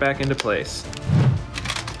clicks right back into place.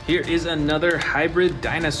 Here is another hybrid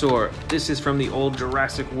dinosaur. This is from the old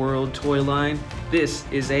Jurassic World toy line. This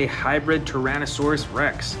is a hybrid Tyrannosaurus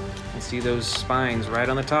Rex. You can see those spines right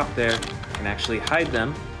on the top there. You can actually hide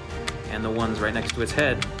them, and the ones right next to its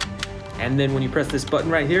head. And then when you press this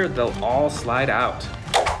button right here, they'll all slide out.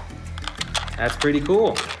 That's pretty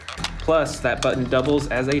cool. Plus, that button doubles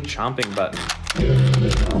as a chomping button.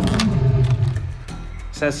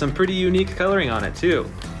 This has some pretty unique coloring on it too.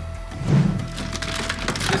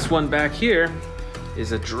 This one back here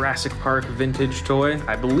is a Jurassic Park vintage toy.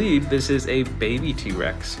 I believe this is a baby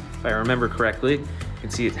T-Rex, if I remember correctly. You can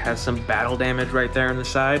see it has some battle damage right there on the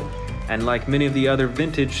side. And like many of the other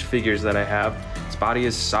vintage figures that I have, its body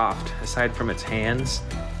is soft, aside from its hands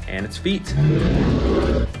and its feet.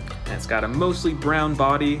 And it's got a mostly brown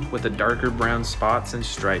body with a darker brown spots and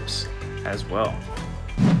stripes as well.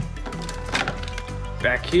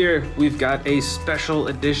 Back here, we've got a special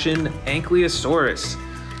edition Ankylosaurus.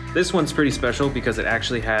 This one's pretty special because it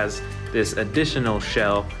actually has this additional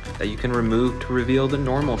shell that you can remove to reveal the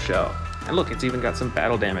normal shell. And look, it's even got some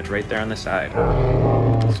battle damage right there on the side.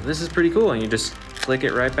 So this is pretty cool, and you just click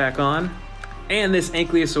it right back on. And this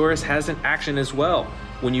Ankylosaurus has an action as well.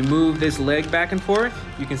 When you move this leg back and forth,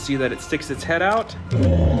 you can see that it sticks its head out,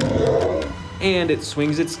 and it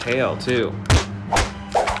swings its tail too.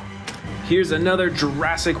 Here's another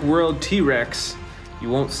Jurassic World T-Rex. You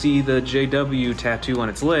won't see the JW tattoo on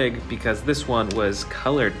its leg because this one was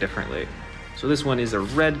colored differently. So this one is a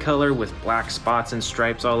red color with black spots and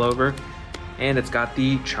stripes all over. And it's got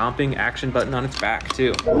the chomping action button on its back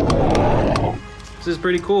too. This is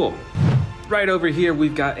pretty cool. Right over here,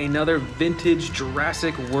 we've got another vintage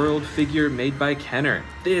Jurassic World figure made by Kenner.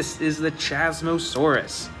 This is the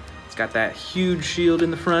Chasmosaurus. It's got that huge shield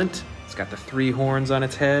in the front. It's got the 3 horns on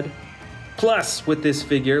its head. Plus, with this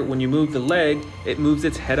figure, when you move the leg, it moves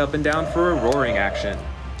its head up and down for a roaring action.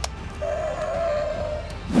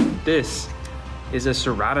 This is a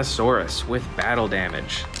Ceratosaurus with battle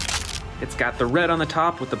damage. It's got the red on the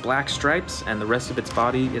top with the black stripes, and the rest of its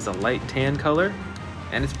body is a light tan color.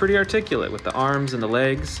 And it's pretty articulate with the arms and the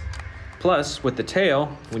legs. Plus, with the tail,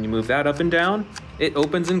 when you move that up and down, it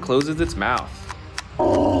opens and closes its mouth.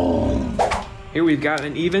 Here we've got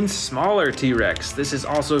an even smaller T-Rex. This is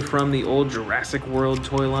also from the old Jurassic World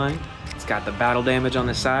toy line. It's got the battle damage on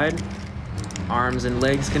the side. Arms and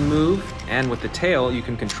legs can move, and with the tail, you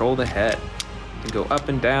can control the head. You can go up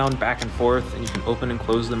and down, back and forth, and you can open and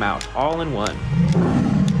close the mouth all in one.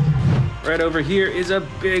 Right over here is a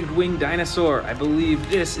big winged dinosaur. I believe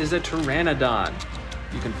this is a Pteranodon.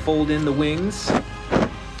 You can fold in the wings,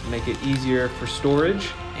 make it easier for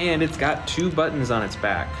storage, and it's got 2 buttons on its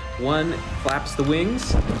back. One flaps the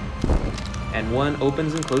wings, and one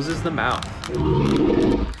opens and closes the mouth.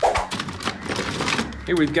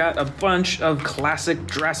 Here we've got a bunch of classic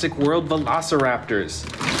Jurassic World velociraptors.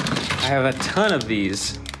 I have a ton of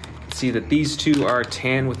these. See that these 2 are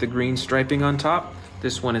tan with the green striping on top.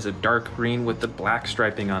 This one is a dark green with the black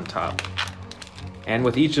striping on top. And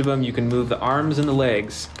with each of them, you can move the arms and the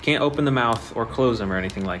legs. Can't open the mouth or close them or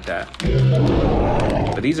anything like that.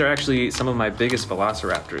 But these are actually some of my biggest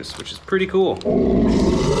velociraptors, which is pretty cool.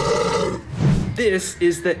 This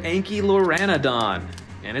is the Ankylorannodon,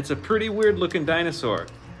 and it's a pretty weird looking dinosaur.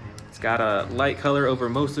 It's got a light color over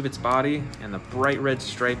most of its body and the bright red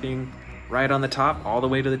striping right on the top all the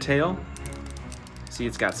way to the tail. See,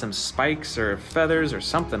 it's got some spikes or feathers or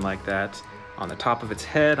something like that on the top of its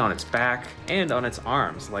head, on its back, and on its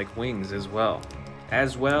arms, like wings as well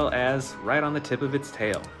as right on the tip of its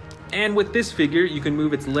tail. And with this figure, you can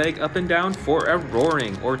move its leg up and down for a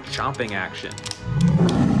roaring or chomping action.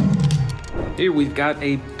 Here we've got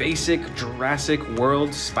a basic Jurassic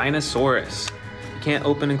World Spinosaurus. You can't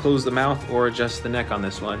open and close the mouth or adjust the neck on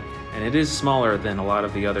this one. And it is smaller than a lot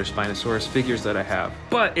of the other Spinosaurus figures that I have.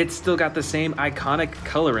 But it's still got the same iconic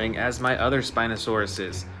coloring as my other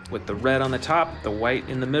Spinosauruses, with the red on the top, the white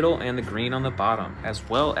in the middle, and the green on the bottom, as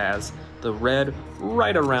well as the red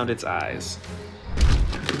right around its eyes.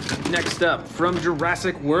 Next up, from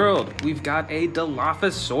Jurassic World, we've got a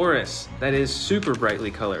Dilophosaurus that is super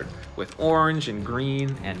brightly colored, with orange and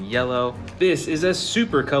green and yellow. This is a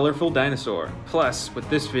super colorful dinosaur. Plus, with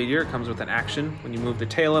this figure, it comes with an action. When you move the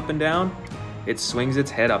tail up and down, it swings its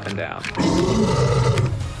head up and down.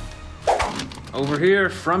 Over here,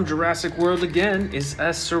 from Jurassic World again, is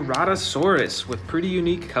a Ceratosaurus with pretty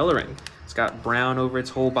unique coloring. It's got brown over its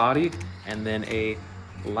whole body, and then a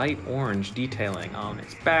light orange detailing on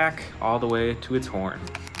its back all the way to its horn.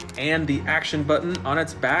 And the action button on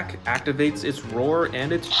its back activates its roar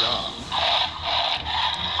and its jaw.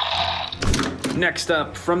 Next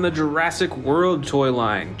up, from the Jurassic World toy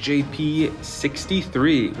line,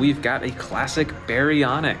 JP63, we've got a classic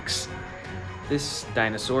Baryonyx. This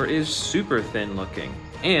dinosaur is super thin looking,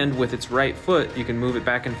 and with its right foot, you can move it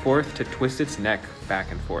back and forth to twist its neck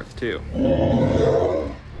back and forth too.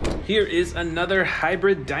 Here is another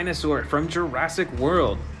hybrid dinosaur from Jurassic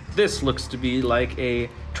World. This looks to be like a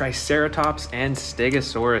Triceratops and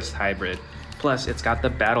Stegosaurus hybrid. Plus, it's got the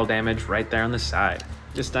battle damage right there on the side.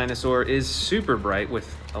 This dinosaur is super bright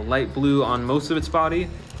with a light blue on most of its body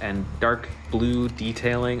and dark blue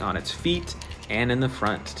detailing on its feet and in the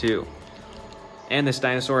front too. And this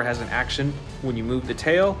dinosaur has an action. When you move the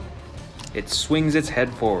tail, it swings its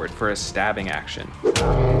head forward for a stabbing action.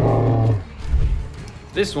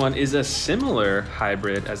 This one is a similar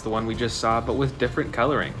hybrid as the one we just saw, but with different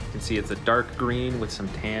coloring. You can see it's a dark green with some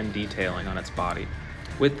tan detailing on its body,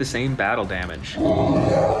 with the same battle damage.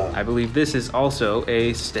 I believe this is also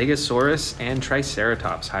a Stegosaurus and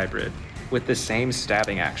Triceratops hybrid, with the same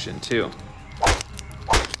stabbing action too.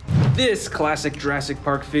 This classic Jurassic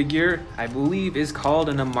Park figure, I believe, is called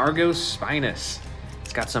an Amargospinus.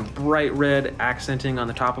 It's got some bright red accenting on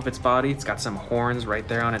the top of its body. It's got some horns right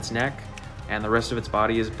there on its neck, and the rest of its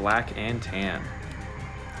body is black and tan.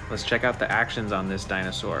 Let's check out the actions on this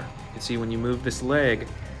dinosaur. You can see when you move this leg,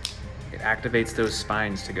 it activates those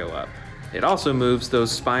spines to go up. It also moves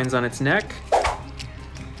those spines on its neck,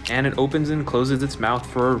 and it opens and closes its mouth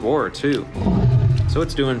for a roar too. So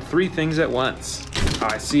it's doing 3 things at once.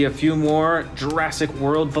 I see a few more Jurassic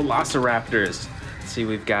World velociraptors. See,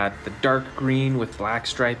 we've got the dark green with black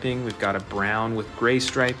striping. We've got a brown with gray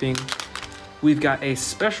striping. We've got a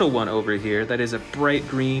special one over here that is a bright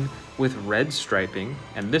green with red striping,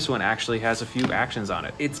 and this one actually has a few actions on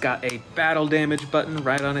it. It's got a battle damage button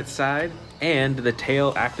right on its side, and the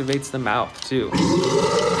tail activates the mouth too.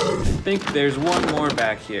 I think there's one more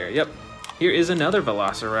back here. Yep, here is another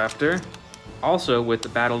Velociraptor, also with the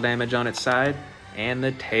battle damage on its side and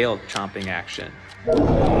the tail chomping action.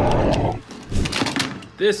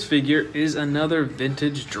 This figure is another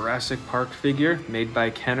vintage Jurassic Park figure made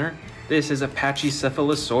by Kenner. This is a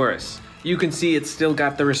Pachycephalosaurus. You can see it's still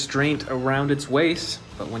got the restraint around its waist,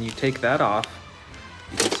 but when you take that off,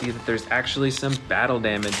 you can see that there's actually some battle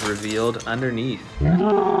damage revealed underneath,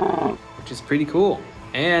 which is pretty cool.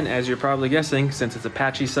 And as you're probably guessing, since it's a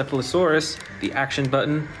Pachycephalosaurus, the action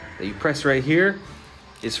button that you press right here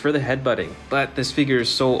is for the headbutting. But this figure is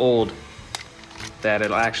so old that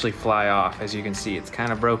it'll actually fly off. As you can see, it's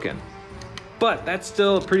kind of broken. But that's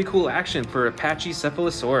still a pretty cool action for a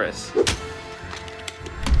Pachycephalosaurus.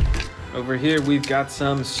 Over here, we've got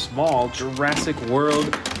some small Jurassic World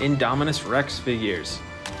Indominus Rex figures.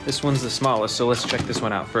 This one's the smallest, so let's check this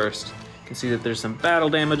one out first. You can see that there's some battle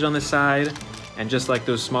damage on the side, and just like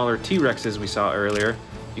those smaller T-Rexes we saw earlier,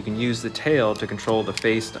 you can use the tail to control the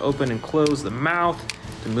face to open and close the mouth,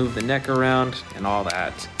 to move the neck around, and all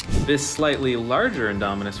that. This slightly larger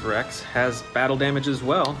Indominus Rex has battle damage as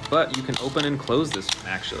well, but you can open and close this one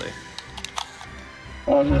actually.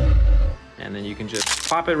 And then you can just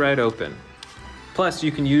pop it right open. Plus,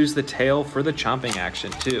 you can use the tail for the chomping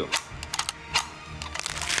action too.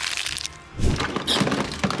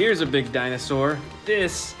 Here's a big dinosaur.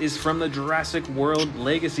 This is from the Jurassic World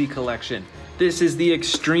Legacy Collection. This is the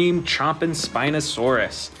Extreme Chompin'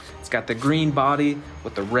 Spinosaurus. It's got the green body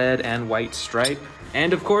with the red and white stripe.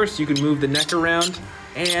 And of course, you can move the neck around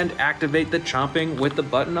and activate the chomping with the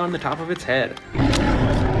button on the top of its head.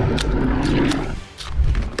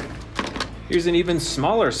 Here's an even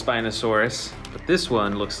smaller Spinosaurus, but this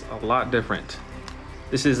one looks a lot different.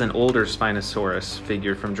 This is an older Spinosaurus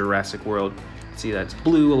figure from Jurassic World. See that it's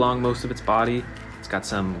blue along most of its body. It's got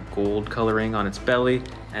some gold coloring on its belly,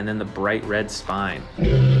 and then the bright red spine.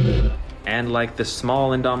 And like the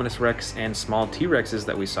small Indominus Rex and small T-Rexes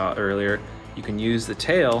that we saw earlier, you can use the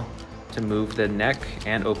tail to move the neck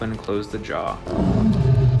and open and close the jaw.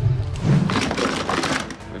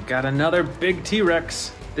 We've got another big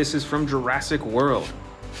T-Rex. This is from Jurassic World.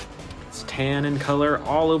 It's tan in color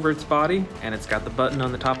all over its body, and it's got the button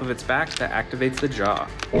on the top of its back that activates the jaw.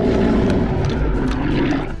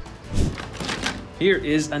 Here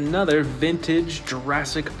is another vintage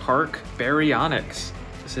Jurassic Park Baryonyx.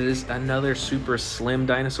 This is another super slim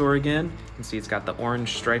dinosaur again. You can see it's got the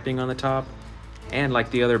orange striping on the top. And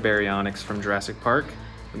like the other Baryonyx from Jurassic Park,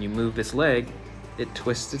 when you move this leg, it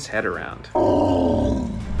twists its head around.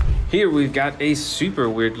 Here we've got a super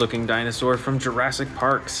weird looking dinosaur from Jurassic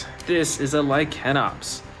Parks. This is a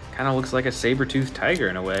Lycanops. Kind of looks like a saber-toothed tiger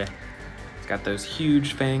in a way. It's got those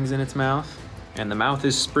huge fangs in its mouth, and the mouth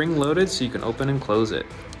is spring-loaded so you can open and close it.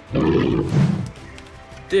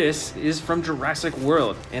 This is from Jurassic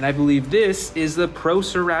World, and I believe this is the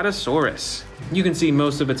Proceratosaurus. You can see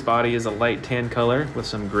most of its body is a light tan color with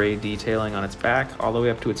some gray detailing on its back all the way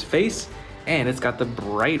up to its face, and it's got the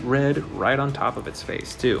bright red right on top of its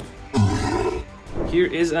face too. Here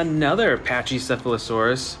is another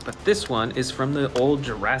Pachycephalosaurus, but this one is from the old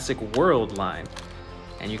Jurassic World line.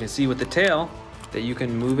 And you can see with the tail that you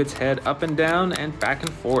can move its head up and down and back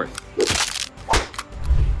and forth.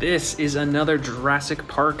 This is another Jurassic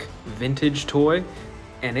Park vintage toy,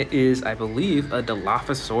 and it is, I believe, a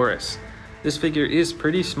Dilophosaurus. This figure is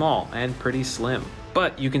pretty small and pretty slim,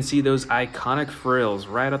 but you can see those iconic frills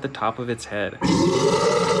right at the top of its head.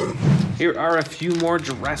 Here are a few more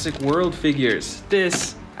Jurassic World figures.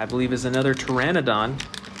 This, I believe, is another Pteranodon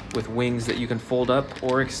with wings that you can fold up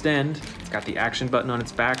or extend. It's got the action button on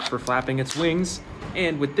its back for flapping its wings.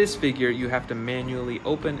 And with this figure, you have to manually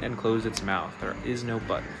open and close its mouth. There is no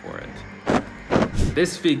button for it.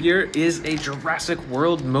 This figure is a Jurassic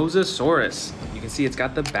World Mosasaurus. You can see it's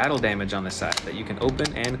got the battle damage on the side that you can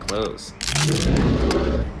open and close.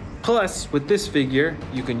 Plus, with this figure,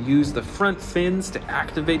 you can use the front fins to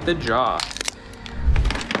activate the jaw.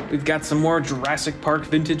 We've got some more Jurassic Park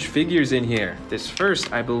vintage figures in here. This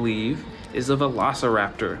first, I believe, is a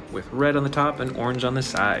Velociraptor with red on the top and orange on the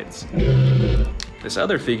sides. This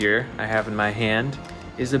other figure I have in my hand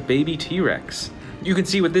is a baby T-Rex. You can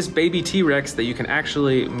see with this baby T-Rex that you can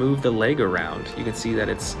actually move the leg around. You can see that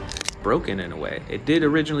it's broken in a way. It did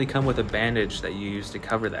originally come with a bandage that you use to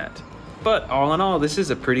cover that. But all in all, this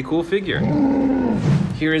is a pretty cool figure.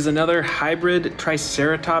 Here is another hybrid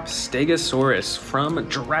Triceratops stegosaurus from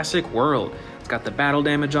Jurassic World. It's got the battle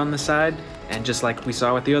damage on the side, and just like we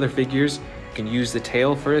saw with the other figures, you can use the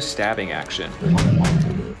tail for a stabbing action.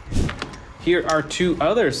 Here are two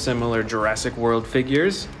other similar Jurassic World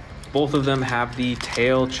figures. Both of them have the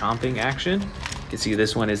tail chomping action. You can see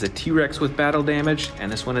this one is a T-Rex with battle damage,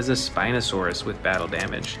 and this one is a Spinosaurus with battle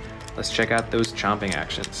damage. Let's check out those chomping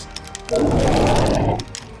actions.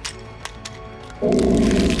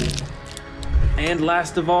 And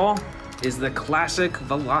last of all is the classic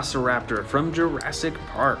Velociraptor from Jurassic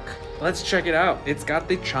Park. Let's check it out. It's got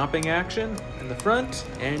the chomping action in the front,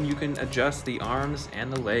 and you can adjust the arms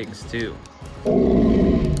and the legs too.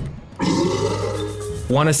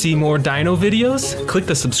 Want to see more dino videos? Click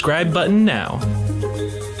the subscribe button now.